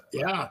quite a bit.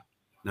 Yeah.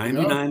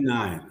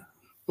 $99,900.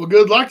 Well,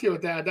 good luck to you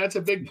with that. That's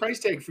a big price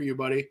tag for you,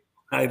 buddy.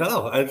 I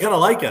know. I kind of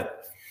like it.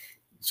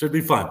 Should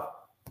be fun.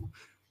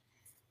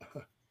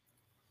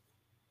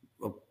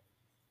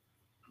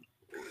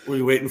 Were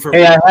you waiting for?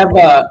 Hey,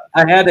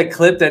 I had a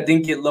clip that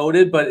didn't get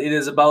loaded, but it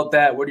is about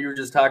that. What you were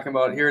just talking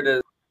about. Here it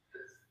is.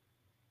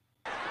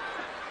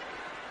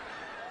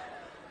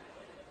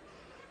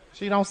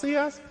 She don't see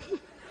us?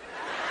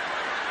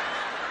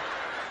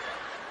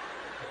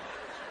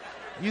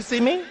 You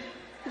see me?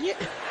 Yeah.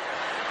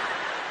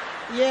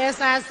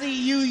 Yes, I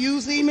see you.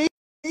 You see me?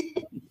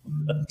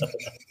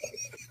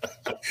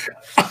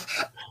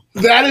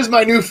 That is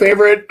my new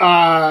favorite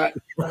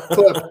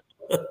clip.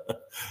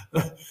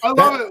 I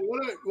love it.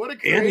 What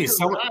a Andy,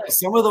 some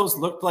of those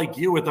looked like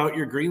you without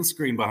your green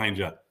screen behind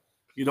you.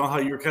 You know how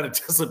you were kind of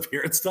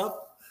disappearing stuff?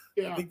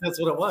 Yeah. I think that's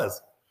what it was.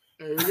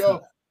 There you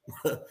go.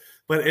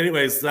 But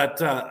anyways,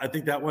 that I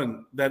think that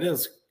one, that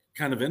is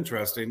kind of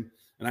interesting.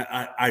 And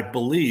I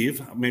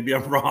believe, maybe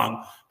I'm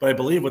wrong, but I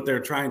believe what they're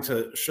trying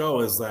to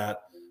show is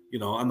that, you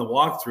know, on the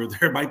walkthrough,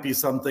 there might be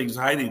some things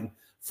hiding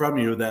from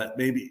you that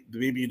maybe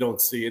you don't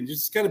see. And you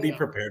just got to be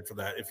prepared for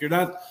that. If you're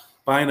not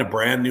buying a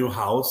brand new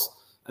house,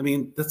 I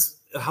mean,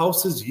 a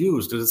house is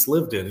used and it's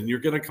lived in, and you're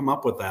going to come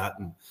up with that.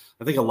 And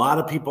I think a lot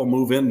of people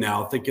move in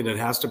now thinking it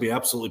has to be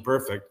absolutely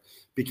perfect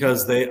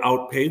because they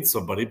outpaid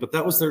somebody, but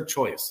that was their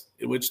choice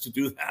in which to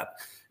do that.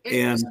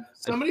 And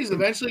somebody's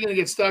eventually going to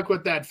get stuck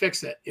with that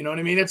fix it. You know what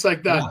I mean? It's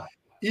like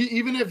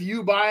even if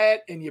you buy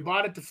it and you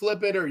bought it to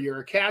flip it, or you're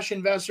a cash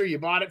investor, you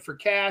bought it for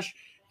cash,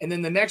 and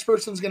then the next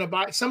person's going to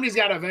buy it, somebody's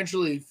got to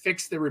eventually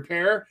fix the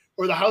repair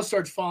or the house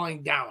starts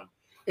falling down.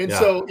 And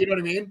so, you know what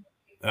I mean?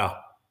 Yeah.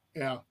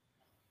 Yeah.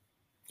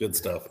 Good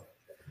stuff.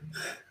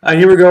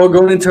 Here we go.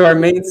 Going into our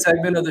main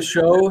segment of the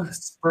show,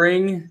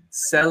 spring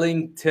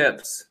selling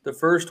tips. The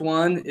first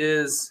one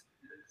is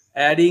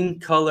adding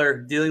color,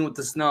 dealing with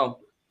the snow.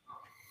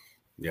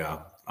 Yeah.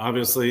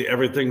 Obviously,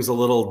 everything's a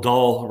little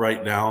dull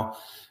right now,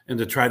 and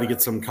to try to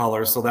get some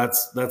color. So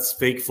that's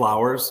fake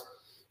flowers.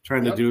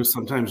 Trying to do,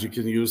 sometimes you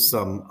can use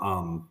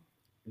some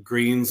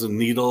greens and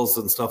needles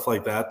and stuff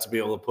like that to be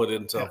able to put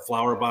into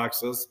flower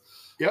boxes.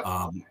 Yep.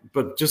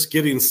 But just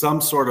getting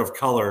some sort of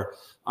color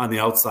on the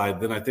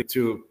outside. Then I think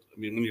too, I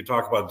mean, when you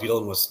talk about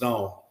dealing with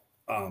snow,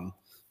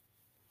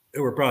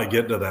 we're probably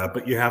getting to that,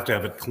 but you have to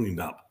have it cleaned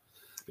up.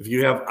 If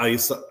you have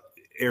ice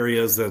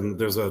areas and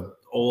there's a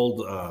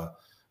old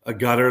a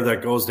gutter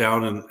that goes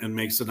down and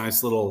makes a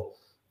nice little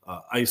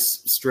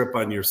ice strip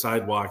on your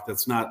sidewalk,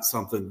 that's not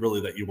something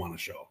really that you want to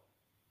show.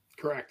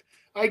 Correct.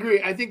 I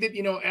agree. I think that,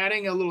 you know,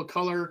 adding a little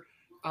color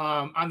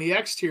on the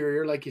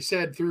exterior, like you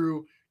said,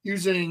 through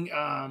using,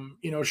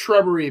 you know,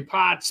 shrubbery,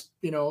 pots,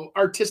 you know,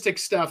 artistic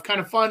stuff, kind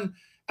of fun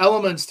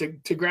elements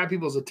to grab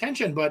people's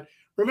attention. But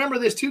remember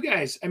this too,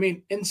 guys. I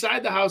mean,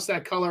 inside the house,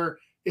 that color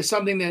is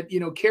something that, you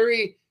know,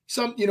 carry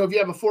some, you know, if you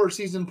have a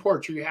 4-season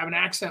porch or you have an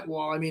accent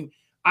wall, I mean,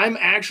 I'm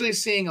actually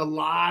seeing a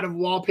lot of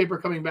wallpaper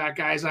coming back,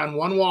 guys, on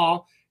one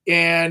wall.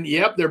 And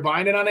yep, they're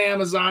buying it on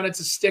Amazon.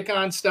 It's a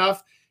stick-on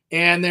stuff.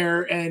 And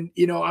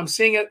you know, I'm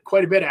seeing it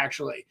quite a bit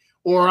actually,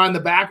 or on the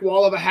back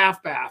wall of a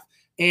half bath.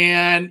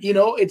 And, you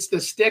know, it's the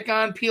stick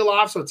on peel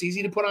off. So it's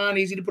easy to put on,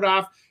 easy to put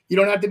off. You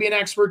don't have to be an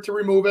expert to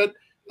remove it.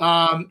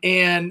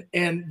 And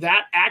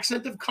that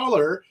accent of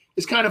color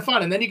is kind of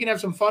fun. And then you can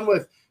have some fun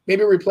with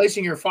maybe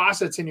replacing your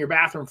faucets in your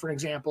bathroom, for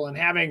example, and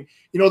having,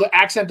 you know, the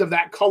accent of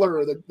that color,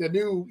 or the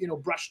new, you know,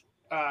 brushed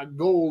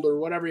gold or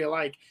whatever you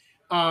like,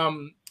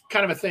 kind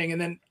of a thing. And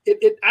then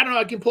I don't know,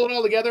 I can pull it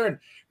all together and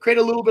create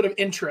a little bit of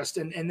interest,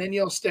 and then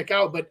you'll stick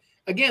out. But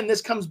again,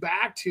 this comes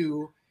back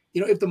to,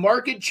 you know, if the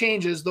market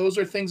changes, those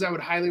are things I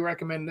would highly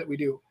recommend that we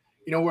do,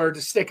 you know, where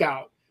to stick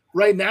out.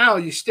 Right now,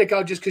 you stick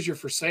out just because you're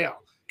for sale,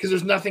 because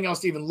there's nothing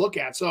else to even look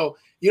at. So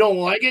you don't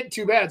like it,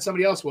 too bad,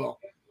 somebody else will.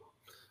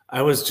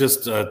 I was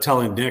just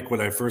telling Nick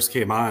when I first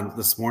came on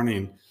this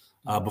morning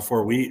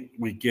before we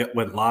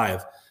went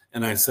live,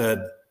 and I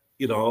said,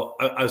 you know,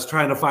 I was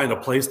trying to find a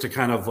place to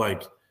kind of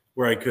like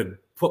where I could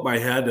put my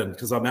head in,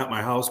 because I'm at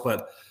my house,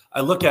 but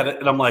I look at it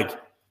and I'm like,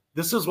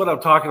 this is what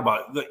I'm talking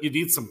about. That you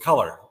need some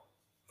color.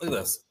 Look at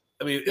this.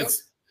 I mean,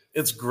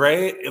 it's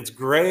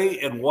gray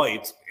and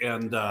white,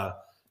 and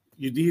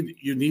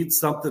you need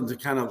something to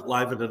kind of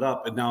liven it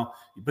up. And now,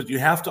 but you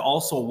have to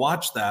also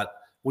watch that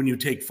when you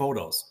take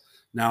photos.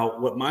 Now,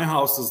 what my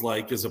house is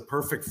like is a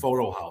perfect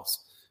photo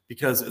house,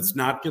 because it's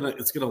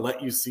gonna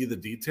let you see the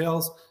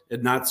details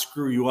and not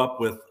screw you up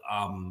with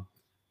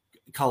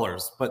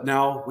colors. But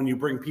now, when you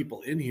bring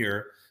people in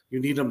here, you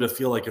need them to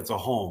feel like it's a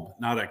home,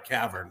 not a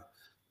cavern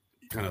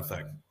kind of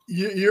thing.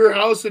 Your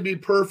house would be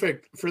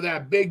perfect for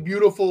that big,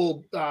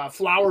 beautiful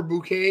flower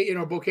bouquet, you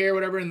know, bouquet or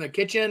whatever in the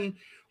kitchen,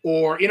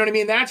 or, you know what I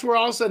mean? That's where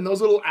all of a sudden those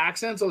little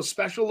accents, those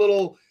special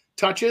little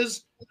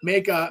touches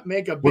make a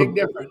big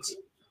difference.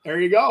 There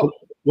you go.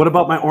 What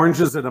about my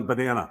oranges and a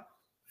banana?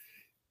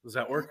 Does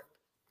that work?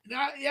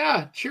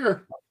 Yeah,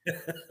 sure.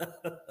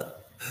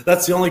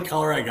 That's the only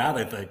color I got,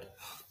 I think.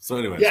 So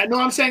anyway. Yeah, no,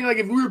 I'm saying, like,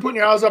 if we were putting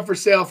your house up for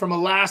sale, from a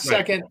last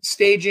second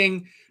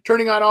staging,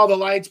 turning on all the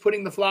lights,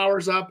 putting the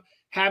flowers up,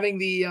 having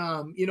the,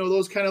 you know,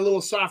 those kind of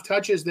little soft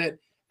touches that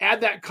add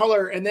that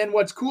color. And then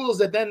what's cool is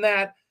that then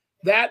that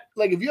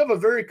like, if you have a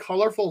very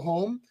colorful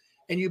home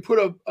and you put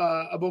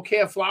a bouquet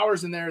of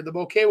flowers in there, the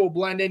bouquet will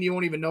blend in. You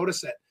won't even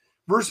notice it.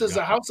 Versus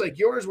a house like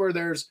yours, where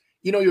there's,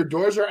 you know, your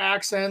doors are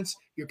accents,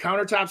 your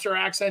countertops are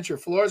accents, your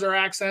floors are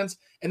accents.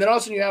 And then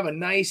also you have a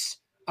nice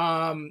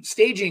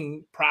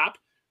staging prop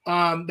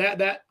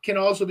that can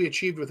also be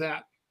achieved with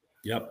that.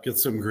 Yep. Get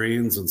some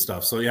greens and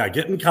stuff. So yeah,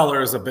 getting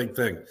color is a big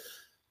thing.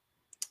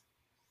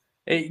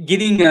 Hey,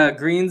 getting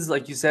greens,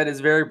 like you said, is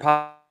very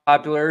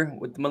popular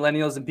with the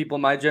millennials and people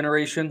in my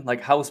generation,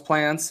 like house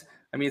plants.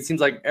 I mean, it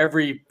seems like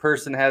every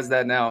person has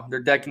that now. They're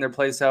decking their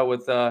place out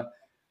with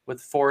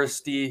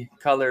foresty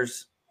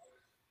colors.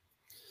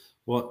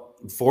 Well,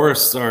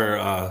 forests are,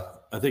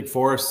 I think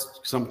forests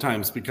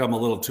sometimes become a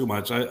little too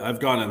much. I've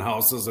gone in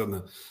houses,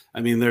 and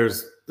I mean,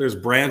 there's there's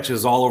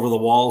branches all over the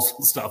walls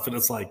and stuff, and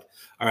it's like,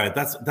 all right,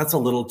 that's a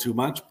little too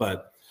much.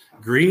 But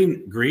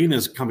green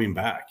is coming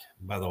back,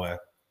 by the way.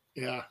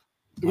 Yeah,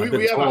 we have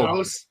a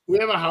house. We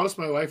have a house.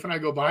 My wife and I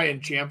go by in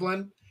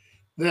Champlin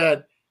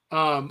that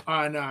on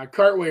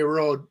Cartway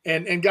Road,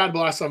 and God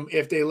bless them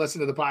if they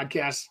listen to the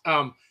podcast.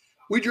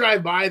 We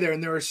drive by there,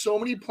 and there are so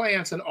many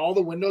plants in all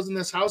the windows in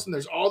this house, and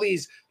there's all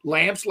these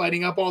lamps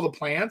lighting up all the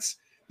plants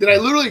that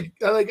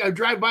I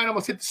drive by and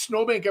almost hit the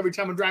snowbank every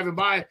time I'm driving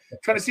by,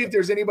 trying to see if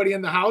there's anybody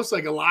in the house,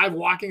 like alive,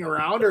 walking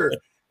around, or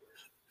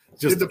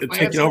just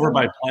taken over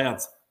by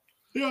plants.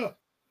 Yeah.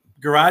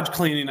 Garage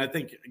cleaning, I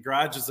think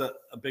garage is a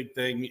big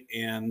thing.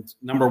 And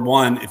number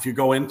one, if you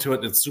go into it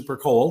and it's super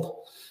cold,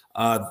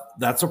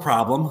 that's a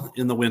problem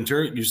in the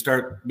winter. You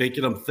start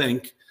making them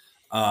think.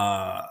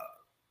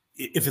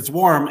 If it's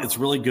warm, it's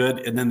really good.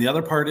 And then the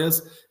other part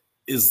is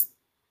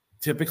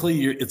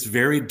typically it's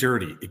very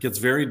dirty. It gets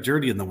very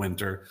dirty in the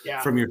winter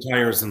from your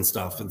tires and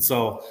stuff. And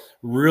so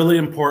really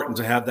important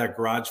to have that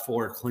garage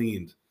floor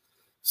cleaned.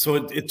 So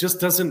it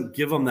just doesn't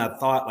give them that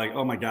thought like,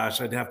 oh my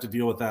gosh, I'd have to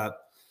deal with that.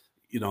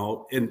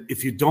 And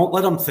if you don't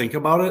let them think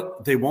about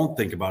it, they won't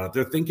think about it.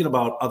 They're thinking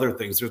about other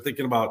things. They're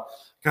thinking about,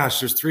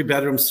 gosh, there's 3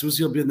 bedrooms.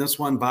 Susie will be in this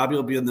one. Bobby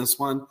will be in this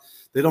one.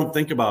 They don't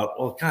think about,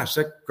 oh gosh,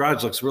 that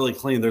garage looks really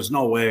clean. There's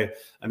no way.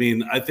 I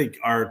mean, I think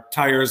our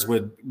tires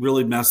would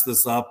really mess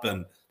this up,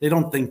 and they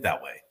don't think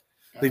that way.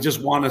 They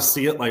just want to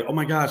see it like, oh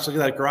my gosh, look at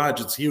that garage.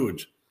 It's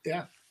huge.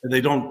 Yeah. And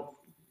they don't,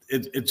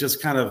 it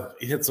just kind of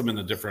hits them in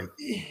a different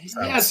sense.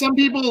 Yeah, some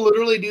people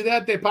literally do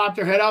that. They pop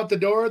their head out the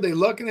door, they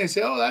look and they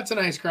say, oh, that's a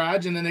nice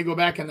garage. And then they go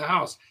back in the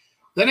house.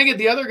 Then I get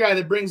the other guy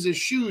that brings his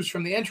shoes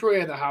from the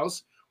entryway of the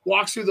house,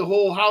 walks through the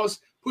whole house,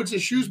 puts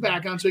his shoes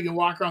back on so he can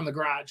walk around the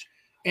garage.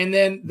 And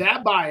then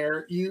that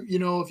buyer, you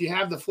know, if you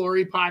have the floor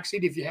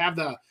epoxied, if you have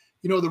the,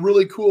 the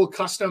really cool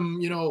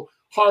custom,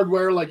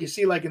 hardware, like you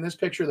see, like in this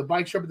picture, the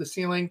bike strip at the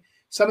ceiling,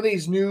 some of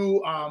these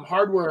new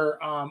hardware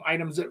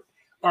items that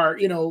are,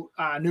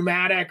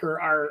 pneumatic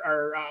or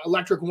are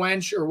electric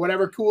winch or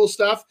whatever cool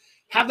stuff,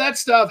 have that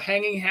stuff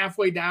hanging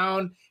halfway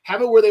down,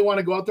 have it where they want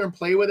to go out there and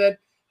play with it.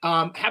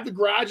 Have the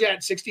garage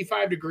at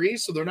 65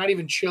 degrees so they're not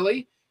even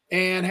chilly,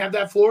 and have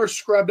that floor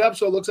scrubbed up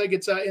so it looks like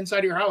it's inside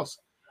of your house.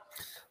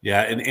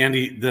 Yeah, and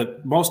Andy,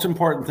 the most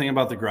important thing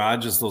about the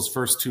garage is those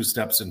first 2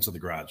 steps into the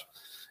garage.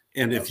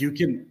 And if you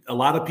can, a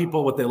lot of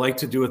people, what they like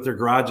to do with their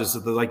garages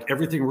is they like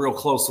everything real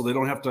close so they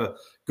don't have to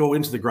go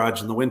into the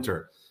garage in the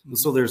winter. And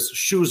so there's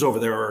shoes over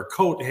there or a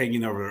coat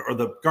hanging over there or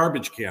the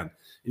garbage can,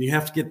 and you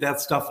have to get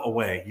that stuff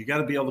away. You got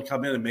to be able to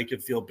come in and make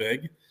it feel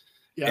big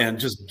and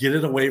just get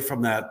it away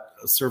from that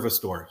service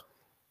door.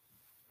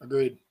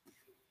 Agreed.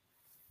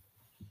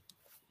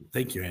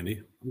 Thank you,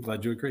 Andy. I'm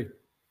glad you agree.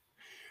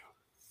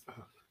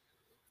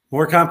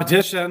 More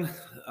competition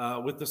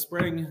with the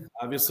spring.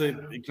 Obviously,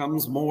 it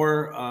becomes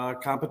more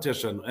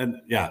competition. And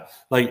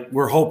like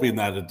we're hoping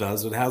that it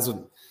does. It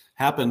hasn't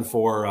happened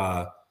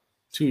for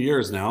 2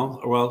 years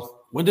now. Well,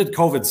 when did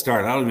COVID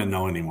start? I don't even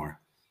know anymore.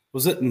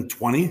 Was it in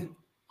 20?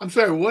 I'm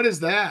sorry, what is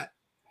that?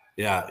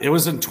 Yeah, it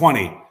was in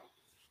 20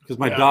 because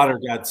my daughter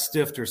got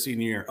stiffed her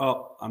senior year.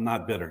 Oh, I'm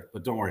not bitter,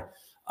 but don't worry.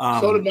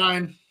 So did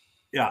mine.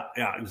 Yeah,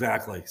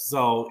 exactly.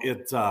 So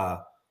it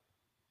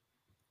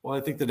well, I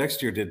think the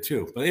next year did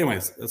too. But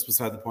anyways, that's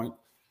beside the point.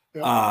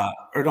 Yeah.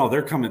 Or no,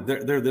 they're coming.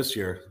 They're this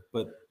year,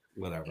 but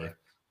whatever.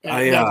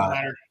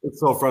 It's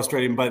so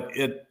frustrating, but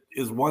it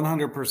is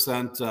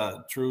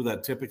 100% true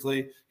that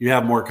typically you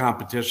have more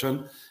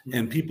competition,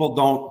 and people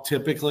don't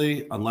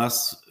typically,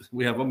 unless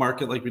we have a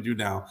market like we do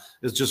now,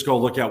 is just go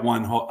look at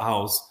one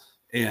house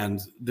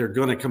and they're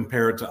going to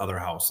compare it to other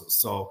houses.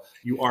 So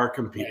you are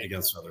competing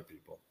against other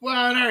people.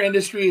 Well, and our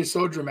industry is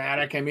so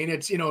dramatic. I mean,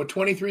 it's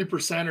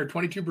 23% or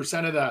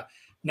 22% of the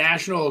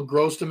national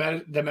gross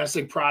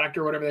domestic product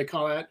or whatever they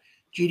call that,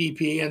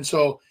 GDP. And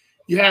so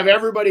you have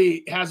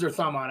everybody has their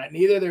thumb on it. And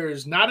either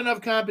there's not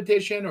enough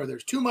competition or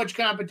there's too much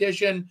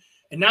competition.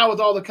 And now with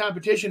all the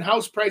competition,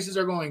 house prices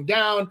are going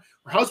down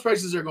or house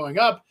prices are going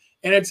up.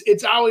 And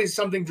it's always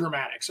something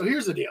dramatic. So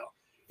here's the deal.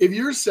 If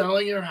you're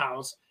selling your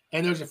house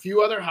and there's a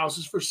few other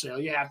houses for sale,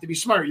 you have to be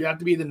smart. You have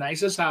to be the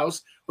nicest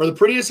house or the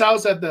prettiest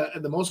house at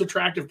the most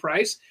attractive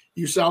price.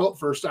 You sell it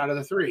first out of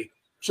the 3.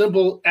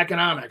 Simple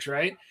economics,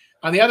 right?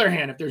 On the other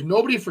hand, if there's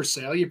nobody for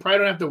sale, you probably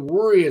don't have to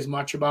worry as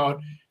much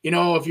about,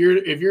 if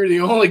you're the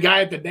only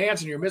guy at the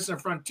dance and you're missing a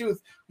front tooth,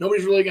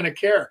 nobody's really going to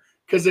care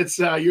because it's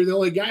you're the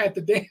only guy at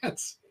the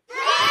dance.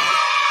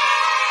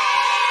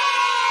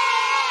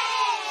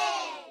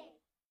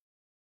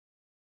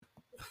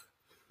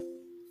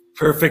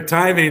 Perfect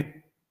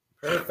timing.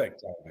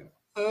 Perfect timing.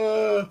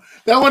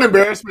 That one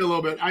embarrassed me a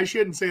little bit. I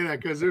shouldn't say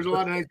that because there's a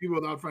lot of nice people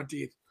without front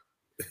teeth.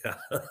 Yeah.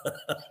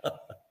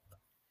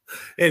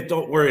 Hey,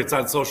 don't worry. It's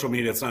on social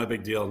media. It's not a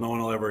big deal. No one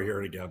will ever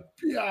hear it again.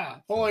 Yeah.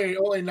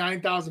 Only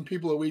 9,000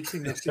 people a week see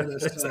this.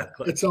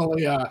 Exactly. It's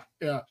only, yeah.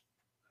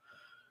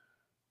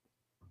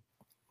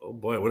 Oh,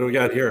 boy. What do we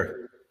got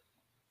here?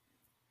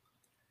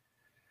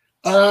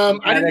 I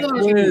didn't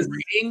know there was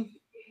reading.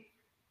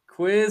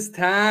 Quiz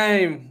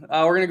time.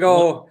 We're going to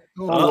go.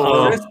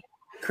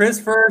 Chris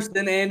first,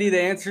 then Andy. The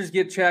answers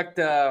get checked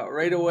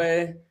right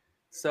away.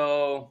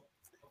 So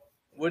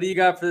what do you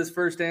got for this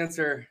first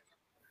answer?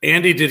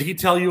 Andy, did he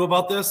tell you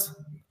about this?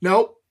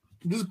 Nope.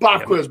 This is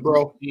pop quiz,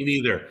 bro. Me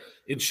neither.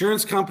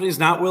 Insurance companies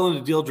not willing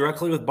to deal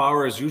directly with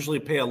borrowers usually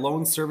pay a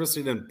loan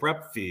servicing and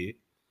prep fee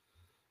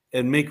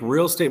and make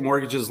real estate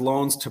mortgages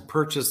loans to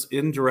purchase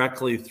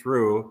indirectly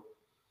through.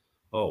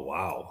 Oh,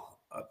 wow.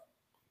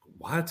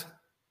 What?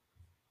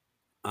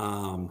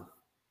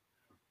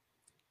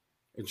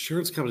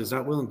 Insurance companies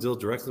not willing to deal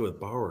directly with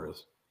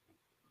borrowers.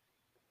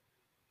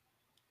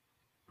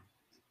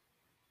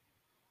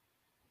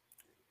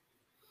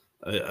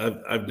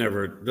 I've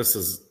never. This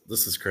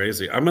is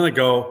crazy. I'm gonna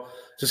go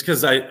just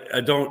because I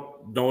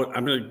don't know.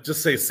 I'm gonna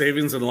just say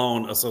savings and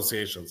loan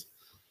associations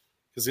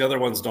because the other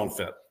ones don't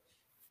fit.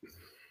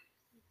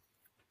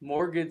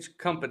 Mortgage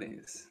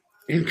companies.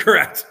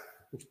 Incorrect.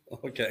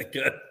 Okay,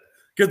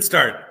 good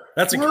start.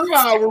 That's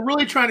we're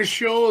really trying to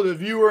show the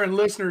viewer and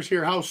listeners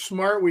here how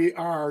smart we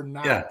are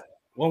now. Yeah.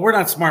 Well, we're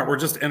not smart. We're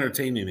just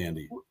entertaining,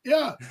 Andy.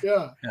 Yeah.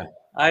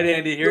 All right,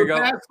 Andy, here you go.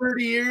 For the past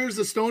 30 years,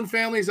 the Stone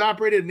family has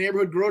operated a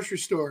neighborhood grocery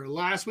store.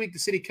 Last week, the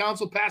city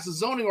council passed a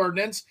zoning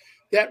ordinance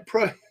that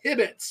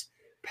prohibits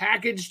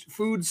packaged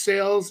food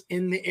sales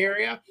in the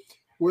area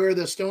where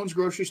the Stone's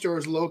grocery store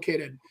is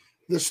located.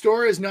 The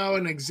store is now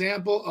an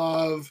example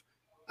of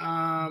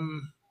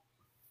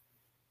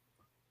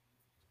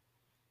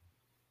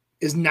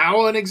it's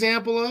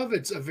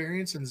a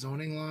variance in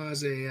zoning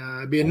laws,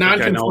 be a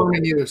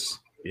non-conforming use.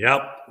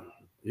 Yep.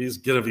 He's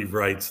going to be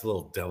right,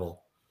 little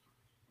devil.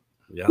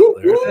 Yeah,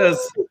 there it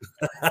is.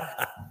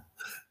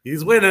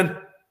 He's winning.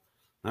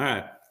 All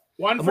right.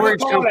 One for the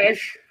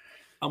Polish.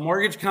 A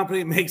mortgage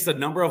company makes a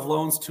number of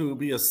loans to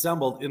be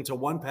assembled into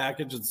one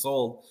package and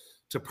sold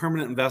to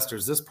permanent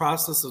investors. This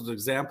process is an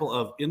example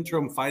of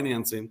interim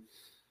financing.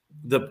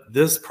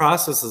 This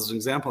process is an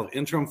example of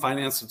interim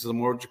financing to the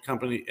mortgage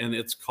company, and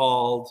it's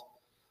called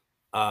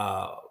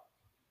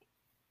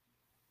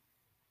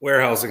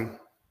warehousing.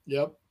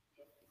 Yep.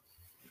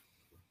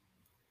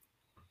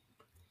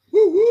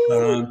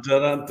 Dun,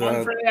 dun, dun, dun.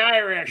 One for the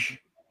Irish.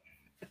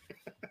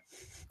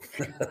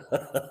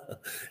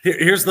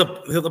 Here's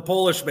the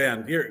Polish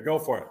man. Here, go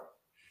for it.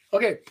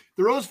 Okay.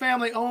 The Rose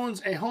family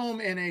owns a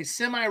home in a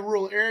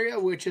semi-rural area,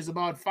 which is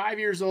about 5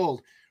 years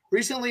old.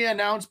 Recently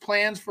announced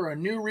plans for a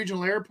new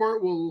regional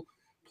airport will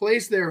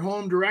place their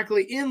home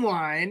directly in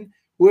line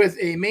with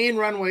a main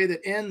runway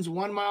that ends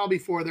 1 mile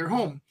before their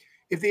home.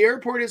 If the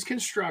airport is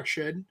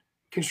constructed,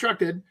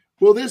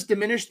 will this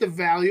diminish the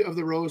value of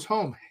the Rose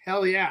home?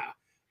 Hell yeah.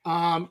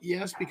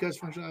 Yes, because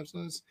functional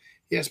obsolescence.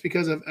 Yes,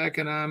 because of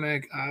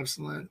economic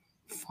obsolete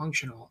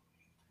functional.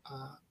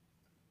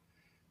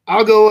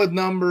 I'll go with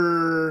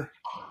number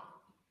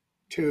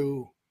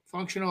 2.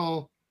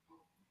 Functional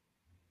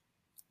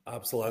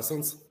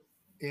obsolescence.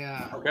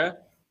 Yeah. Okay.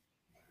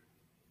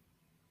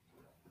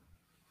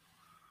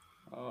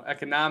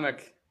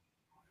 Economic.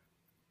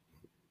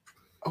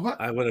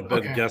 I would have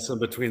been guessing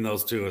between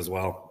those two as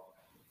well.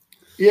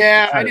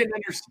 Yeah, I didn't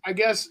understand. I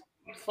guess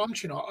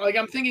functional. Like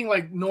I'm thinking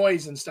like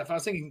noise and stuff. I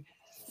was thinking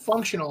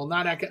functional,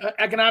 not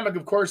economic.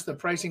 Of course, the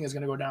pricing is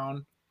going to go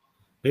down.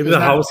 Maybe the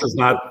house is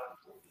not.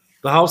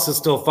 The house is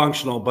still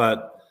functional,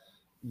 but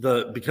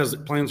because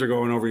planes are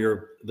going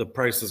over the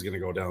price is going to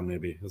go down.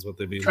 Maybe is what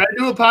they mean. Try to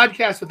do a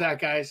podcast with that,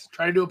 guys.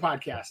 Try to do a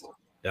podcast.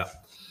 Yeah.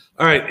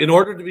 All right. In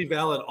order to be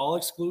valid, all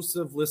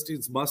exclusive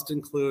listings must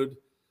include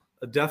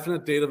a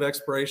definite date of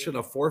expiration,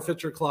 a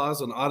forfeiture clause,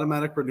 an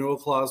automatic renewal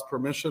clause,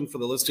 permission for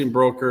the listing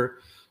broker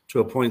to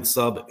appoint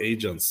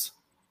sub-agents.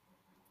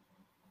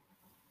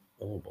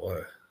 Oh,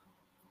 boy.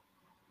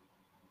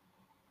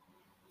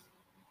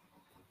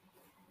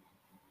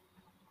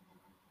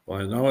 Well,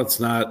 I know it's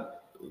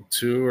not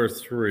 2 or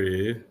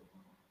 3.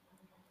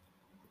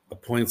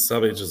 Appoint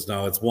sub-agents.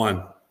 No, it's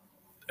 1.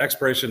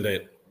 Expiration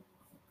date.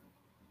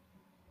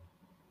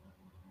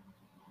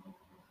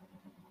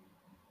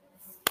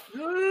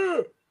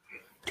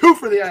 Two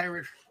for the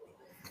Irish.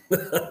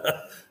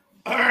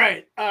 All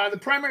right. The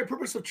primary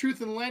purpose of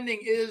Truth in Lending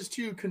is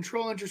to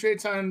control interest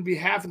rates on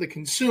behalf of the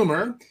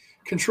consumer,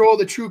 control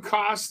the true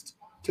cost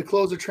to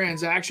close a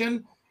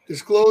transaction,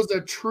 disclose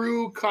the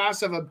true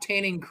cost of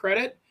obtaining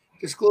credit,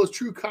 disclose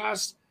true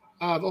cost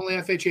of only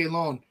FHA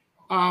loan.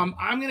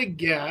 I'm going to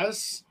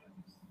guess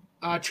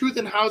Truth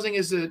in Housing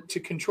is to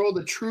control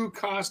the true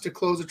cost to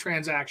close a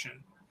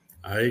transaction.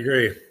 I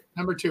agree.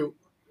 Number 2.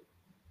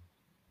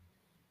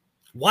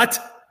 What?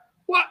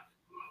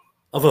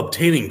 Of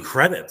obtaining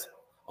credit.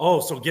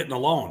 Oh, so getting a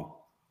loan.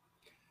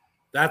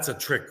 That's a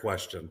trick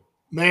question.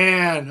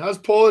 Man, those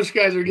Polish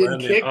guys are getting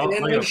kicked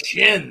in the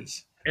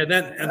shins. And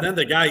then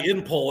the guy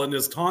in Poland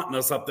is taunting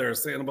us up there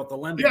saying about the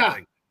lending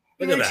thing.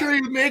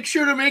 Make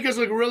sure to make us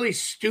look really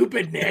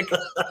stupid, Nick.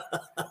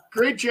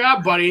 Great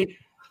job, buddy.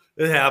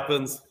 It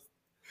happens.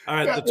 All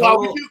right.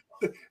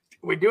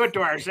 We do it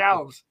to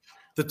ourselves.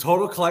 The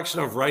total collection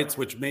of rights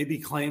which may be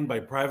claimed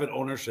by private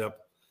ownership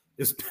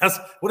is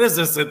best. What is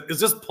this? Is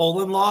this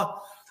Poland law?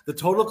 The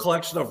total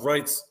collection of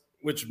rights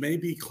which may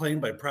be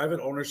claimed by private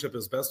ownership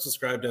is best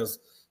described as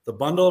The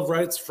bundle of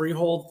rights,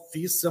 freehold,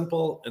 fee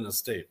simple, and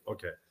estate.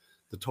 Okay.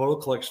 The total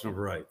collection of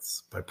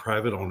rights by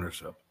private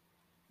ownership.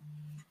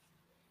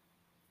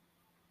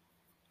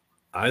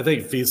 I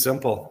think fee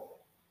simple.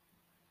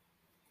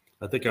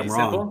 I think I'm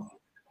wrong. Simple?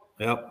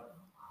 Yep.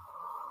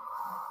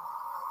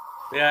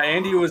 Yeah,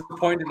 Andy was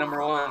pointed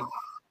number one.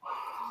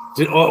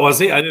 Was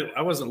he?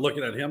 I wasn't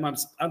looking at him. I'm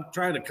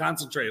trying to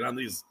concentrate on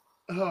these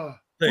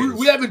things.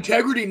 We have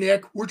integrity,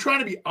 Nick. We're trying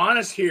to be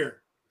honest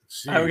here.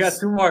 All right, we got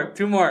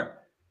two more.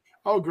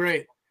 Oh,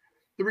 great.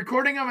 The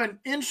recording of an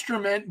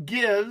instrument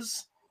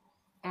gives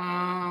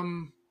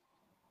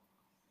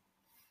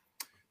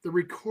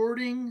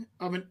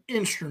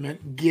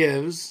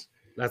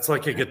That's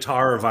like a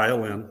guitar or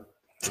violin,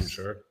 I'm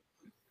sure.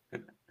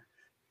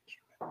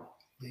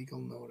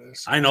 Legal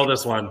notice. I know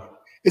this one.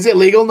 Is it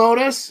legal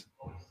notice?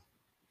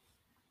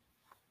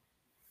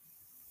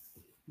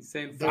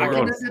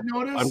 Documented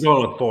notice? I'm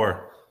going with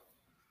 4.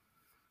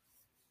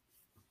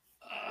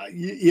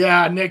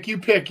 Yeah, Nick, you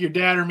pick your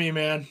dad or me,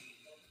 man.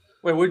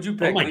 Wait, what'd you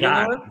pick? Oh my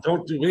God!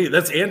 Don't do me.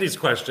 That's Andy's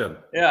question.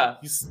 Yeah.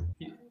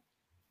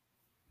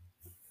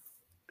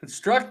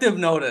 Constructive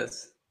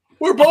notice.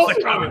 We're both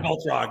wrong.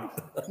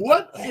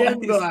 What in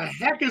the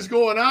heck is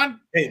going on?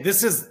 Hey,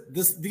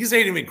 these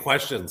ain't even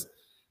questions.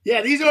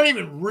 Yeah, these aren't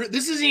even.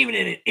 This isn't even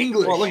in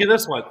English. Well, look at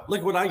this one.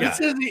 Look what I got.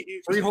 This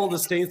Freehold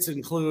estates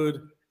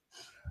include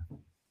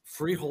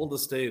freehold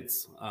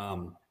estates.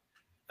 I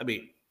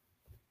mean,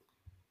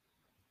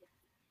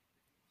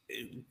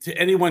 to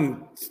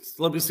anyone,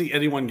 let me see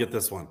anyone get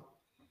this one.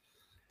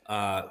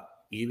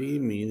 Eeny,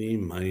 meeny,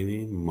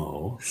 miny,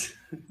 mo.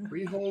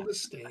 Freehold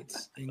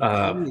estates.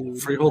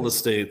 Freehold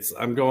estates.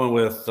 I'm going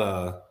with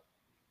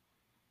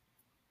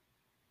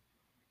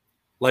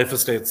life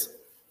estates.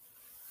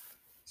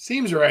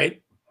 Seems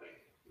right.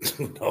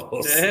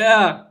 No.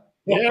 Yeah.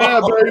 Yeah,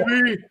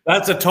 baby.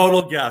 That's a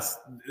total guess.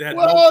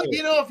 Well,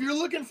 if you're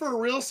looking for a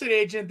real estate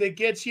agent that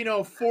gets,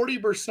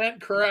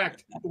 40%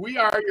 correct, we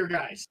are your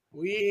guys.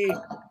 We're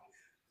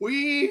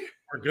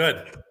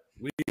good.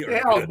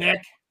 Good.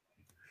 Nick.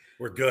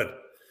 We're good.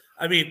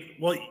 I mean,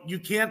 well, you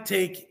can't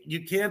take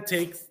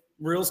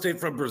real estate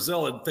from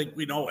Brazil and think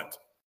we know it.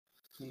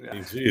 Yeah.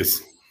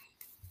 Jeez.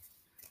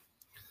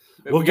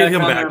 We'll get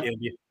him back,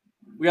 Andy.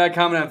 We got a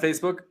comment on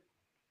Facebook.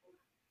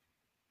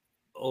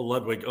 Oh,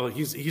 Ludwig. Oh,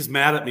 he's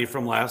mad at me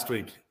from last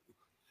week.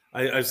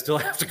 I still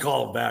have to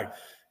call him back.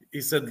 He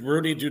said,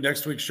 Rudy, do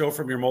next week's show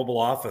from your mobile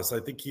office. I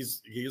think he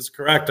is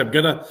correct.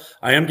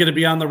 I am gonna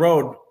be on the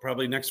road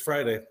probably next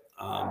Friday.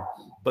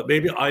 But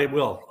maybe I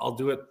will. I'll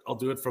do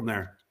it from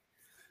there.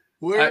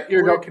 Where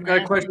you're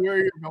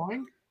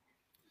going?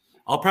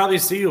 I'll probably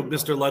see you,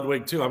 Mr.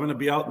 Ludwig, too. I'm going to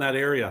be out in that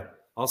area.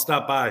 I'll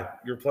stop by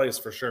your place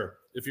for sure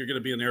if you're going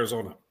to be in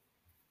Arizona. All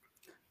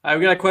right,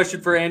 we got a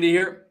question for Andy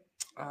here.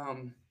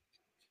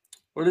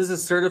 What is a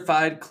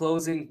certified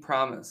closing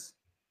promise?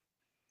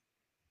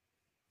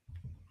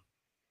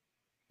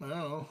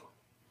 Oh.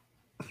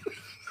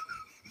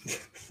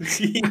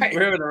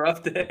 We're having a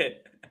rough day.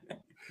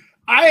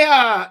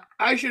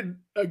 I should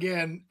have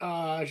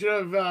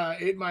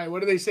ate my,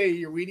 what do they say,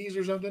 your Wheaties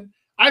or something?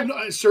 I've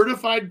a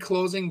certified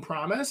closing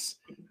promise.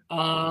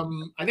 I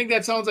think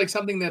that sounds like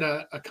something that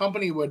a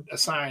company would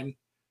assign.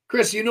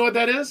 Chris, you know what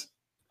that is?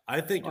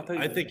 I think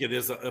it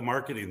is a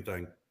marketing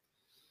thing.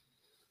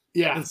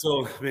 Yeah. And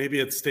so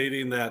maybe it's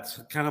stating that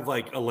kind of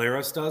like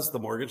Alaris does, the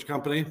mortgage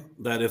company,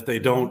 that if they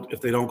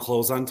don't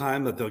close on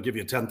time, that they'll give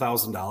you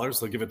 $10,000.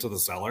 They'll give it to the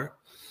seller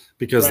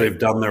because they've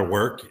done their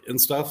work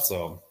and stuff.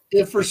 So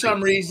if for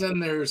some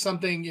reason there's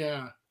something,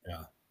 yeah.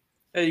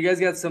 Hey, you guys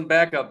got some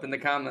backup in the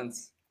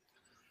comments.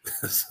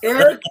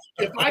 Eric,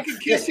 if I could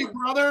kiss you,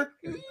 brother.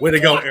 Way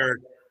to go,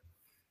 Eric.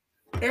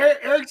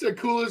 Eric's the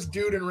coolest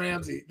dude in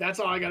Ramsey.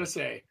 That's all I gotta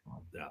say.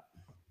 Yeah.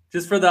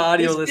 Just for the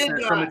audio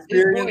listeners from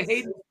experience. His boy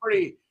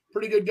Hayden's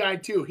pretty good guy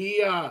too.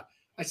 He I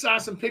saw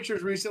some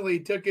pictures recently. He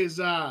took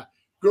his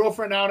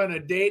girlfriend out on a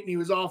date and he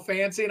was all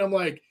fancy. And I'm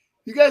like,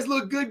 you guys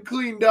look good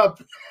cleaned up.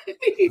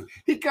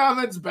 He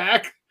comments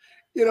back.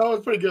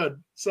 It's pretty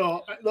good.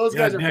 So those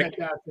guys are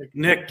fantastic.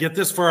 Nick, get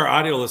this for our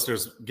audio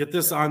listeners. Get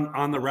this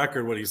on the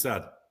record what he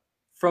said.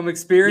 From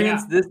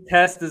experience, this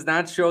test does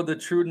not show the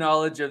true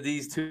knowledge of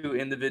these two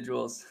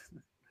individuals.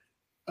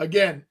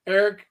 Again,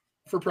 Eric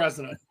for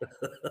president.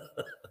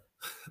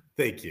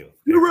 Thank you.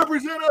 You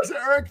represent us,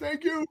 Eric.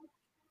 Thank you.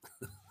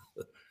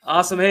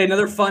 Awesome. Hey,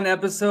 another fun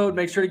episode.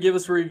 Make sure to give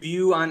us a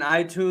review on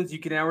iTunes. You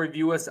can now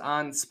review us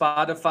on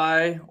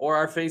Spotify or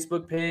our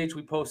Facebook page.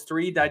 We post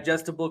 3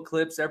 digestible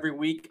clips every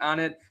week on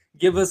it.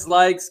 Give us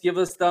likes, give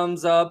us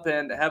thumbs up,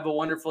 and have a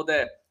wonderful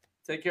day.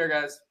 Take care,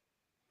 guys.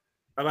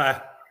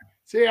 Bye-bye.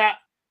 See ya.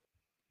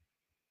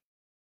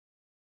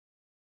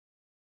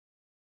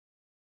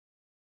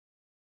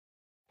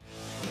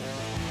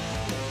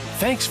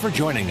 Thanks for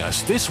joining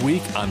us this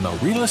week on the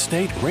Real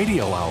Estate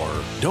Radio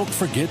Hour. Don't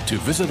forget to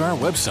visit our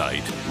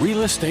website,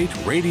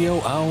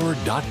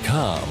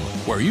 realestateradiohour.com,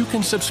 where you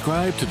can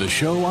subscribe to the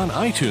show on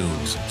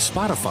iTunes,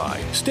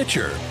 Spotify,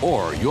 Stitcher,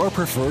 or your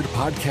preferred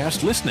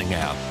podcast listening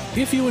app.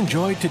 If you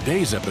enjoyed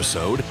today's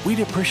episode,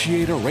 we'd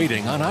appreciate a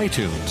rating on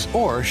iTunes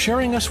or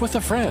sharing us with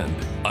a friend.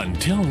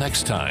 Until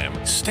next time,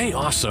 stay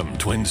awesome,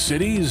 Twin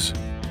Cities.